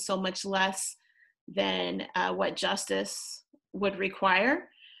minimal and so much less than what justice would require,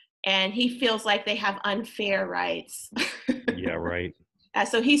 and he feels like they have unfair rights. Yeah, right.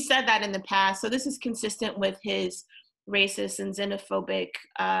 So he said that in the past. So this is consistent with his racist and xenophobic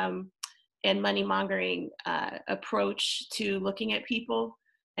and money mongering approach to looking at people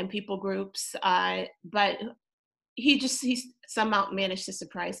and people groups. But he somehow managed to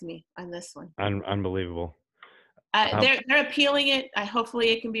surprise me on this one. Unbelievable. They're appealing it. Hopefully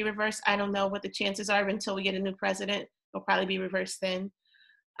it can be reversed. I don't know what the chances are until we get a new president. It'll probably be reversed then.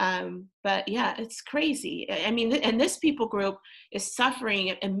 But yeah, it's crazy. I mean, and this people group is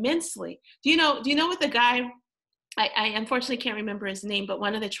suffering immensely. Do you know what the guy, I unfortunately can't remember his name, but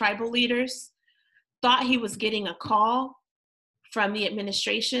one of the tribal leaders thought he was getting a call from the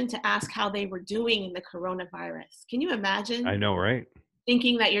administration to ask how they were doing in the coronavirus. Can you imagine? I know, right?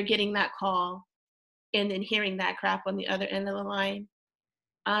 Thinking that you're getting that call and then hearing that crap on the other end of the line.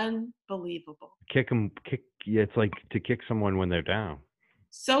 Unbelievable. Yeah, it's like to kick someone when they're down.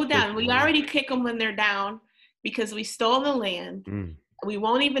 So down. We already kick them when they're down because we stole the land. We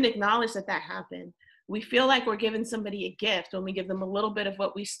won't even acknowledge that happened. We feel like we're giving somebody a gift when we give them a little bit of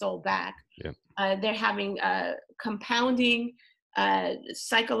what we stole back. Yeah. They're having compounding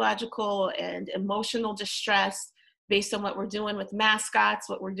psychological and emotional distress based on what we're doing with mascots,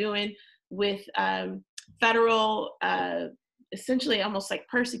 what we're doing with federal, essentially almost like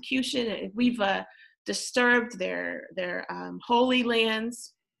persecution. We've disturbed their holy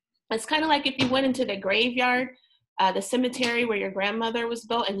lands. It's kind of like if you went into the graveyard, the cemetery where your grandmother was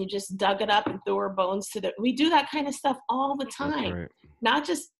built, and you just dug it up and threw her bones to the. We do that kind of stuff all the time. Right. Not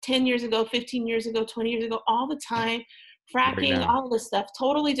just 10 years ago, 15 years ago, 20 years ago, all the time. Fracking, right, all this stuff,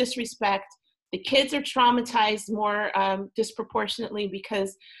 totally disrespect. The kids are traumatized more disproportionately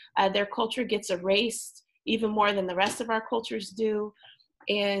because their culture gets erased even more than the rest of our cultures do.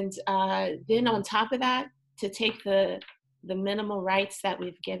 And then on top of that, to take the minimal rights that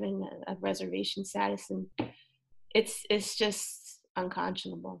we've given a reservation status, and it's just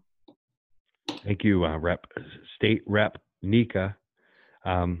unconscionable. Thank you, State Rep Nika.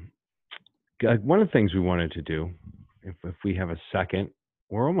 One of the things we wanted to do, if we have a second,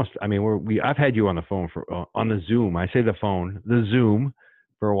 we're almost. I mean, I've had you on the phone on the Zoom. I say the Zoom,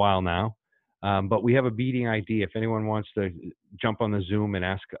 for a while now. But we have a beating idea. If anyone wants to jump on the Zoom and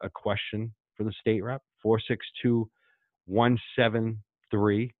ask a question for the state rep,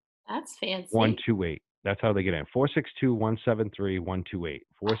 462-173. That's fancy. 128. That's how they get in. 462-173-128.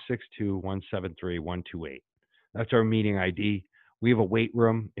 462-173-128. That's our meeting ID. We have a wait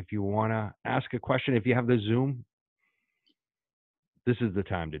room. If you want to ask a question, if you have the Zoom, this is the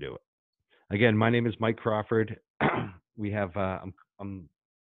time to do it. Again, my name is Mike Crawford. We have, I'm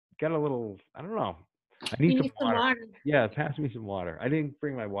got a little, I don't know. I need some water. Yeah, pass me some water. I didn't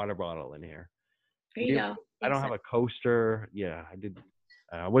bring my water bottle in here. There you go. I don't have a coaster. Yeah, I did.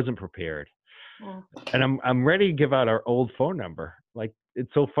 I wasn't prepared. Oh. And I'm ready to give out our old phone number. Like,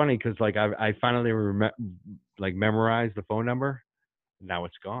 it's so funny because like I finally memorized the phone number. Now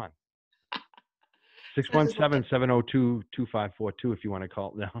it's gone. 617-702-2542 if you want to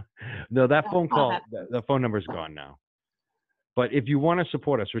call. No, that phone call, the phone number's gone now. But if you want to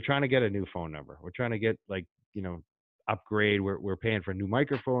support us, we're trying to get a new phone number. We're trying to get upgrade. We're paying for new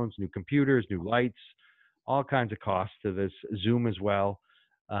microphones, new computers, new lights, all kinds of costs to this Zoom as well.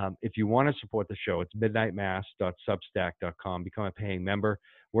 If you want to support the show, it's midnightmass.substack.com. Become a paying member.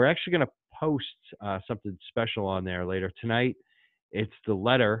 We're actually going to post something special on there later tonight. It's the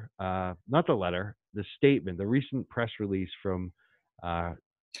letter, not the letter, the statement, the recent press release from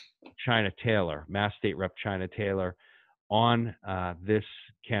China Taylor, Mass State Rep China Taylor, on this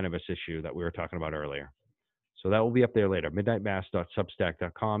cannabis issue that we were talking about earlier. So that will be up there later,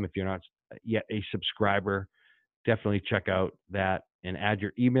 midnightmass.substack.com. If you're not yet a subscriber, definitely check out that and add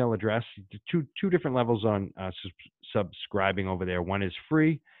your email address. Two different levels on subscribing over there. One is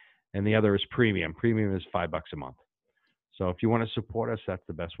free and the other is premium. Premium is $5 a month. So if you want to support us, that's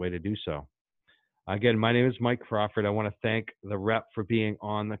the best way to do so. Again, my name is Mike Crawford. I want to thank the rep for being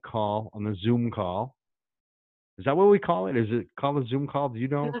on the call, on the Zoom call. Is that what we call it? Is it called a Zoom call? Do you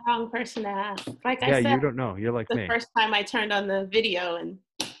know? You're the wrong person to ask. Like I said, yeah, you don't know. You're like me. The first time I turned on the video in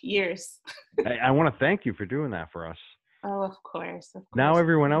years. I want to thank you for doing that for us. Oh, of course, of Now course.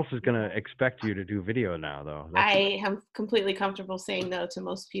 everyone else is gonna expect you to do video now, though. That's I am completely comfortable saying no to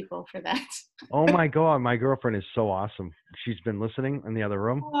most people for that. oh my God, my girlfriend is so awesome. She's been listening in the other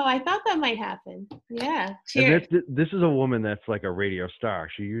room. Oh, I thought that might happen. Yeah. And Cheers. this is a woman that's like a radio star.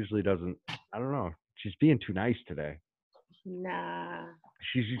 She usually doesn't. I don't know. She's being too nice today. Nah.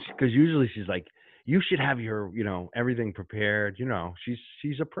 She's because usually she's like, you should have your, everything prepared.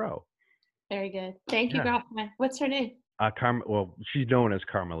 She's a pro. Very good. Thank you, Yeah. girlfriend. What's her name? Well, she's known as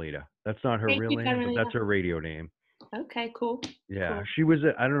Carmelita. That's not her Thank real you, name, but that's Carmelita. her radio name. Okay, cool. Yeah, Cool. she was.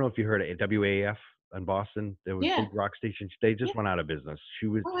 I don't know if you heard it. WAF in Boston. There was a Yeah. big rock station. They Yeah. just went out of business. She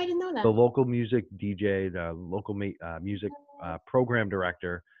was Oh, I didn't know the that. local music DJ, the local music program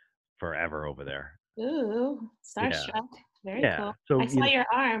director forever over there. Ooh, Yeah, starstruck. Very yeah. cool. I So saw your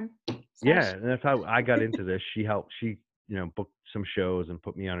arm. yeah, Starstruck. and that's how I got into this. She helped. She booked some shows and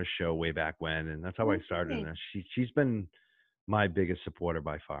put me on a show way back when, and that's how I started in Okay. this. She's been my biggest supporter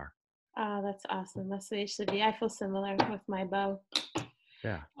by far. Oh, that's awesome. That's the way it should be. I feel similar with my beau.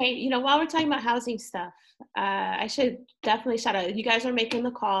 Yeah. Hey, while we're talking about housing stuff, I should definitely shout out. You guys are making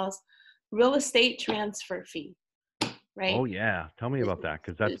the calls. Real estate transfer fee, right? Oh yeah. Tell me about that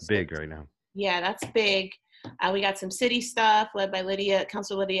because that's So, big right now. yeah, that's big. We got some city stuff led by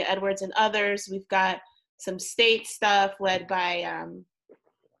Councilor Lydia Edwards and others. We've got some state stuff led by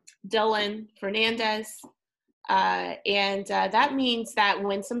Dylan Fernandez. And that means that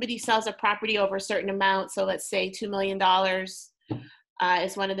when somebody sells a property over a certain amount, so let's say $2 million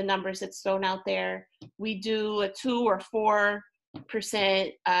is one of the numbers that's thrown out there, we do a 2 or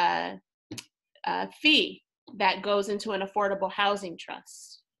 4% fee that goes into an affordable housing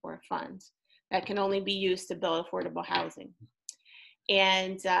trust or a fund that can only be used to build affordable housing.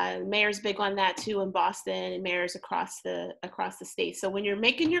 And mayor's big on that too in Boston, and mayors across the state. So when you're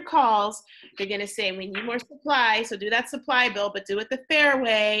making your calls, you're going to say, we need more supply, so do that supply bill, but do it the fair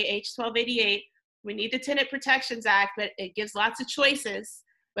way, H-1288. We need the Tenant Protections Act, but it gives lots of choices,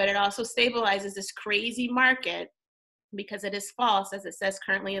 but it also stabilizes this crazy market because it is false, as it says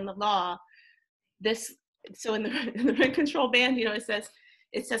currently in the law. So in the rent control ban, it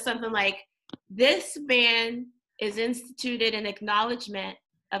says something like, this ban is instituted in acknowledgement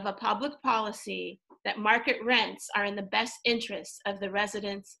of a public policy that market rents are in the best interest of the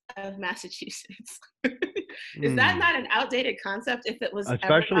residents of Massachusetts. Is that not an outdated concept if it was ever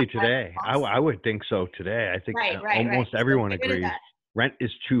Especially today. I would think so today. I think Right. almost So everyone get rid of agrees that. rent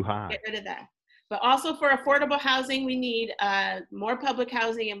is too high. Get rid of that. But also for affordable housing, we need more public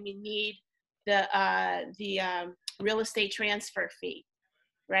housing, and we need the real estate transfer fee,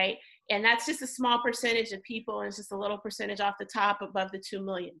 right? And that's just a small percentage of people, and it's just a little percentage off the top above the 2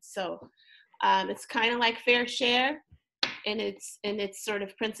 million. So it's kind of like fair share in its sort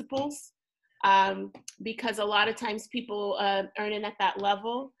of principles, because a lot of times people earning at that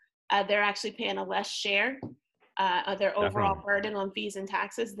level, they're actually paying a less share of their overall Definitely. burden on fees and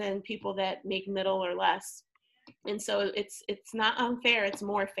taxes than people that make middle or less. And so it's not unfair, it's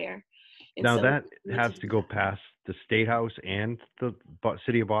more fair. And Now so that we need has to do to go that. past the State House and the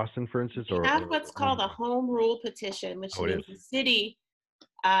city of Boston, for instance, We have or what's called a home rule petition, which oh, it is. means the city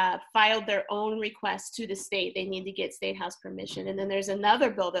filed their own request to the state. They need to get state house permission. And then there's another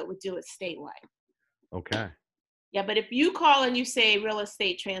bill that would do it statewide. Okay. Yeah, but if you call and you say real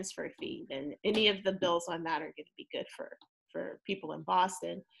estate transfer fee, then any of the bills on that are going to be good for people in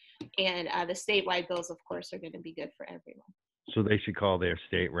Boston. And the statewide bills, of course, are going to be good for everyone. So they should call their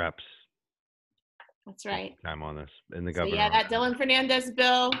state reps. That's right. Time on this, and the So governor. yeah, that Dylan Fernandez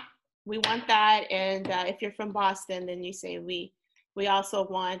bill, we want that. And if you're from Boston, then you say we also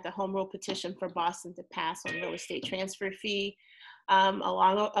want the home rule petition for Boston to pass on real estate transfer fee,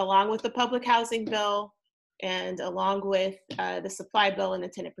 along with the public housing bill, and along with the supply bill and the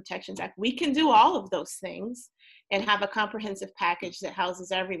Tenant Protections Act. We can do all of those things and have a comprehensive package that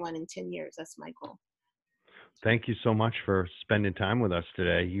houses everyone in 10 years. That's my goal. Thank you so much for spending time with us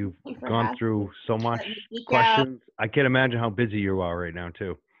today. You've gone through so much questions. I can't imagine how busy you are right now,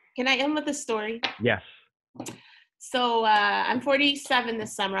 too. Can I end with a story? Yes. So I'm 47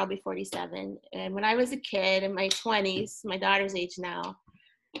 this summer. I'll be 47. And when I was a kid in my 20s, my daughter's age now,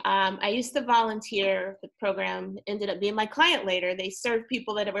 I used to volunteer. The program ended up being my client later. They served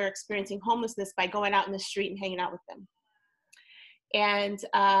people that were experiencing homelessness by going out in the street and hanging out with them. And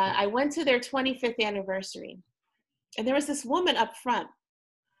I went to their 25th anniversary. And there was this woman up front,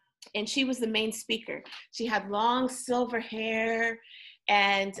 and she was the main speaker. She had long silver hair,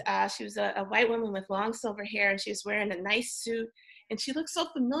 and she was a white woman with long silver hair, and she was wearing a nice suit, and she looked so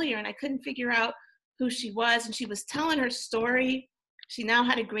familiar, and I couldn't figure out who she was. And she was telling her story. She now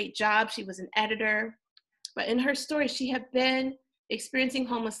had a great job. She was an editor. But in her story, she had been experiencing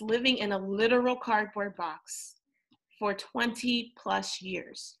homeless, living in a literal cardboard box for 20 plus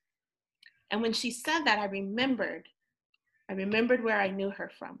years. And when she said that, I remembered where I knew her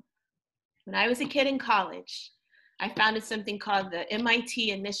from. When I was a kid in college, I founded something called the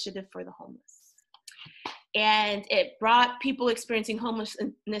MIT Initiative for the Homeless. And it brought people experiencing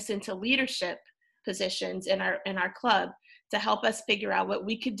homelessness into leadership positions in our club to help us figure out what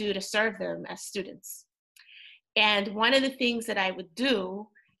we could do to serve them as students. And one of the things that I would do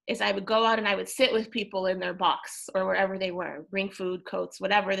is I would go out and I would sit with people in their box or wherever they were, bring food, coats,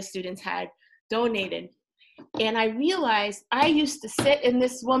 whatever the students had donated. And I realized I used to sit in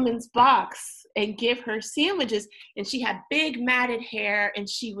this woman's box and give her sandwiches, and she had big matted hair and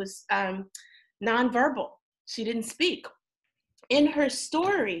she was nonverbal. She didn't speak. In her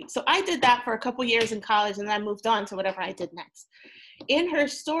story, so I did that for a couple years in college and then I moved on to whatever I did next. In her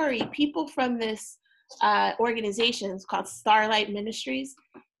story, people from this organization called Starlight Ministries,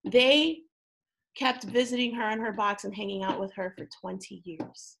 they kept visiting her in her box and hanging out with her for 20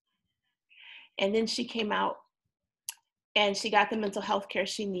 years. And then she came out and she got the mental health care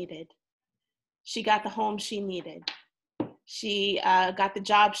she needed. She got the home she needed. She got the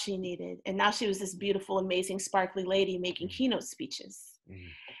job she needed. And now she was this beautiful, amazing, sparkly lady making keynote speeches. Mm-hmm.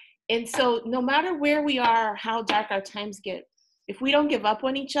 And so no matter where we are, how dark our times get, if we don't give up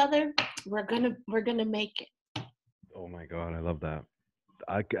on each other, we're gonna make it. Oh my God, I love that.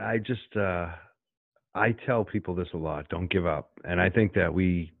 I just I tell people this a lot. Don't give up. And I think that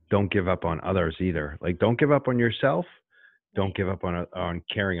we don't give up on others either. Like, don't give up on yourself. Don't give up on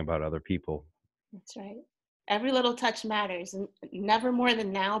caring about other people. That's right. Every little touch matters, and never more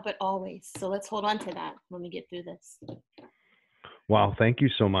than now, but always. So let's hold on to that when we get through this. Wow. Thank you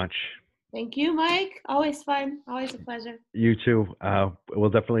so much. Thank you, Mike. Always fun. Always a pleasure. You too. We'll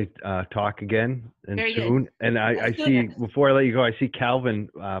definitely talk again and Very soon. Good. And I see, before I let you go, I see Calvin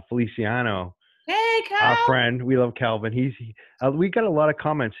Feliciano. Hey, Cal. Our friend. We love Calvin. We got a lot of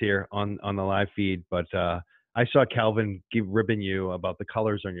comments here on the live feed, but I saw Calvin ribbing you about the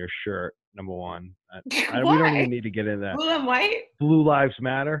colors on your shirt, number one. We don't even need to get into that. Blue and white? Blue Lives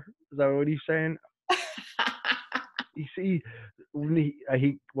Matter. Is that what he's saying?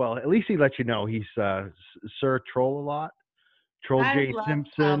 Well, at least he let you know he's Sir Troll a lot. Troll J Simpson.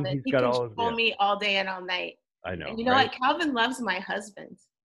 Calvin. He can troll me all day and all night. I know. And you know what? Calvin loves my husband.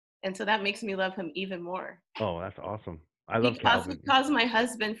 And so that makes me love him even more. Oh, that's awesome. I love Calvin. He calls my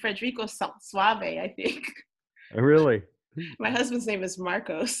husband Federico Suave, I think. Really? My husband's name is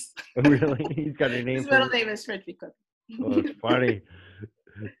Marcos. Really? He's got a name. His middle name is Federico. Oh, that's funny.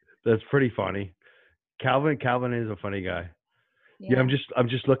 That's pretty funny. Calvin is a funny guy. Yeah, I'm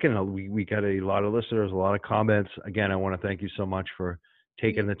just looking. We got a lot of listeners, a lot of comments. Again, I want to thank you so much for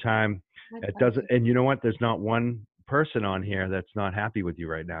taking the time. It doesn't, and you know what? There's not one person on here that's not happy with you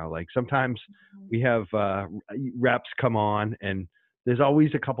right now. Like, sometimes we have reps come on, and there's always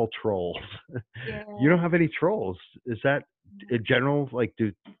a couple trolls. Yeah. You don't have any trolls. Is that in general? Like,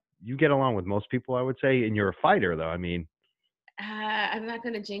 do you get along with most people? I would say, and you're a fighter, though. I mean, I'm not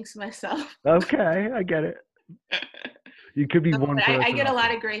going to jinx myself. Okay, I get it. You could be one person. I get a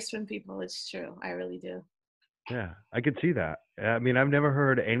lot of grace from people. It's true. I really do. Yeah, I could see that. I mean, I've never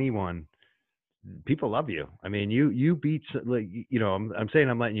heard anyone. People love you. I mean, you beat, like, you know, I'm saying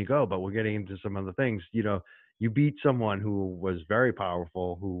I'm letting you go, but we're getting into some other things. You know, you beat someone who was very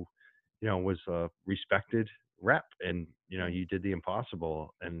powerful, who, you know, was a respected rep, and, you know, you did the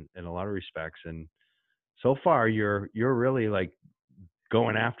impossible in a lot of respects. And so far, you're really, like,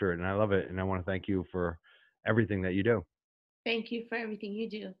 going after it, and I love it. And I want to thank you for everything that you do. Thank you for everything you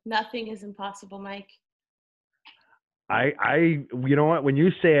do. Nothing is impossible, Mike. You know what? When you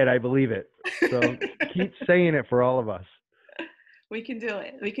say it, I believe it. So keep saying it for all of us. We can do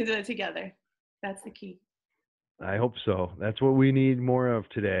it. We can do it together. That's the key. I hope so. That's what we need more of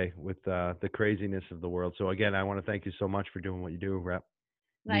today with the craziness of the world. So again, I want to thank you so much for doing what you do, Rep.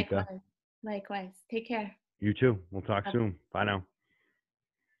 Likewise. Nika. Likewise. Take care. You too. We'll talk soon. Bye now.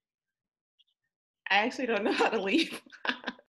 I actually don't know how to leave.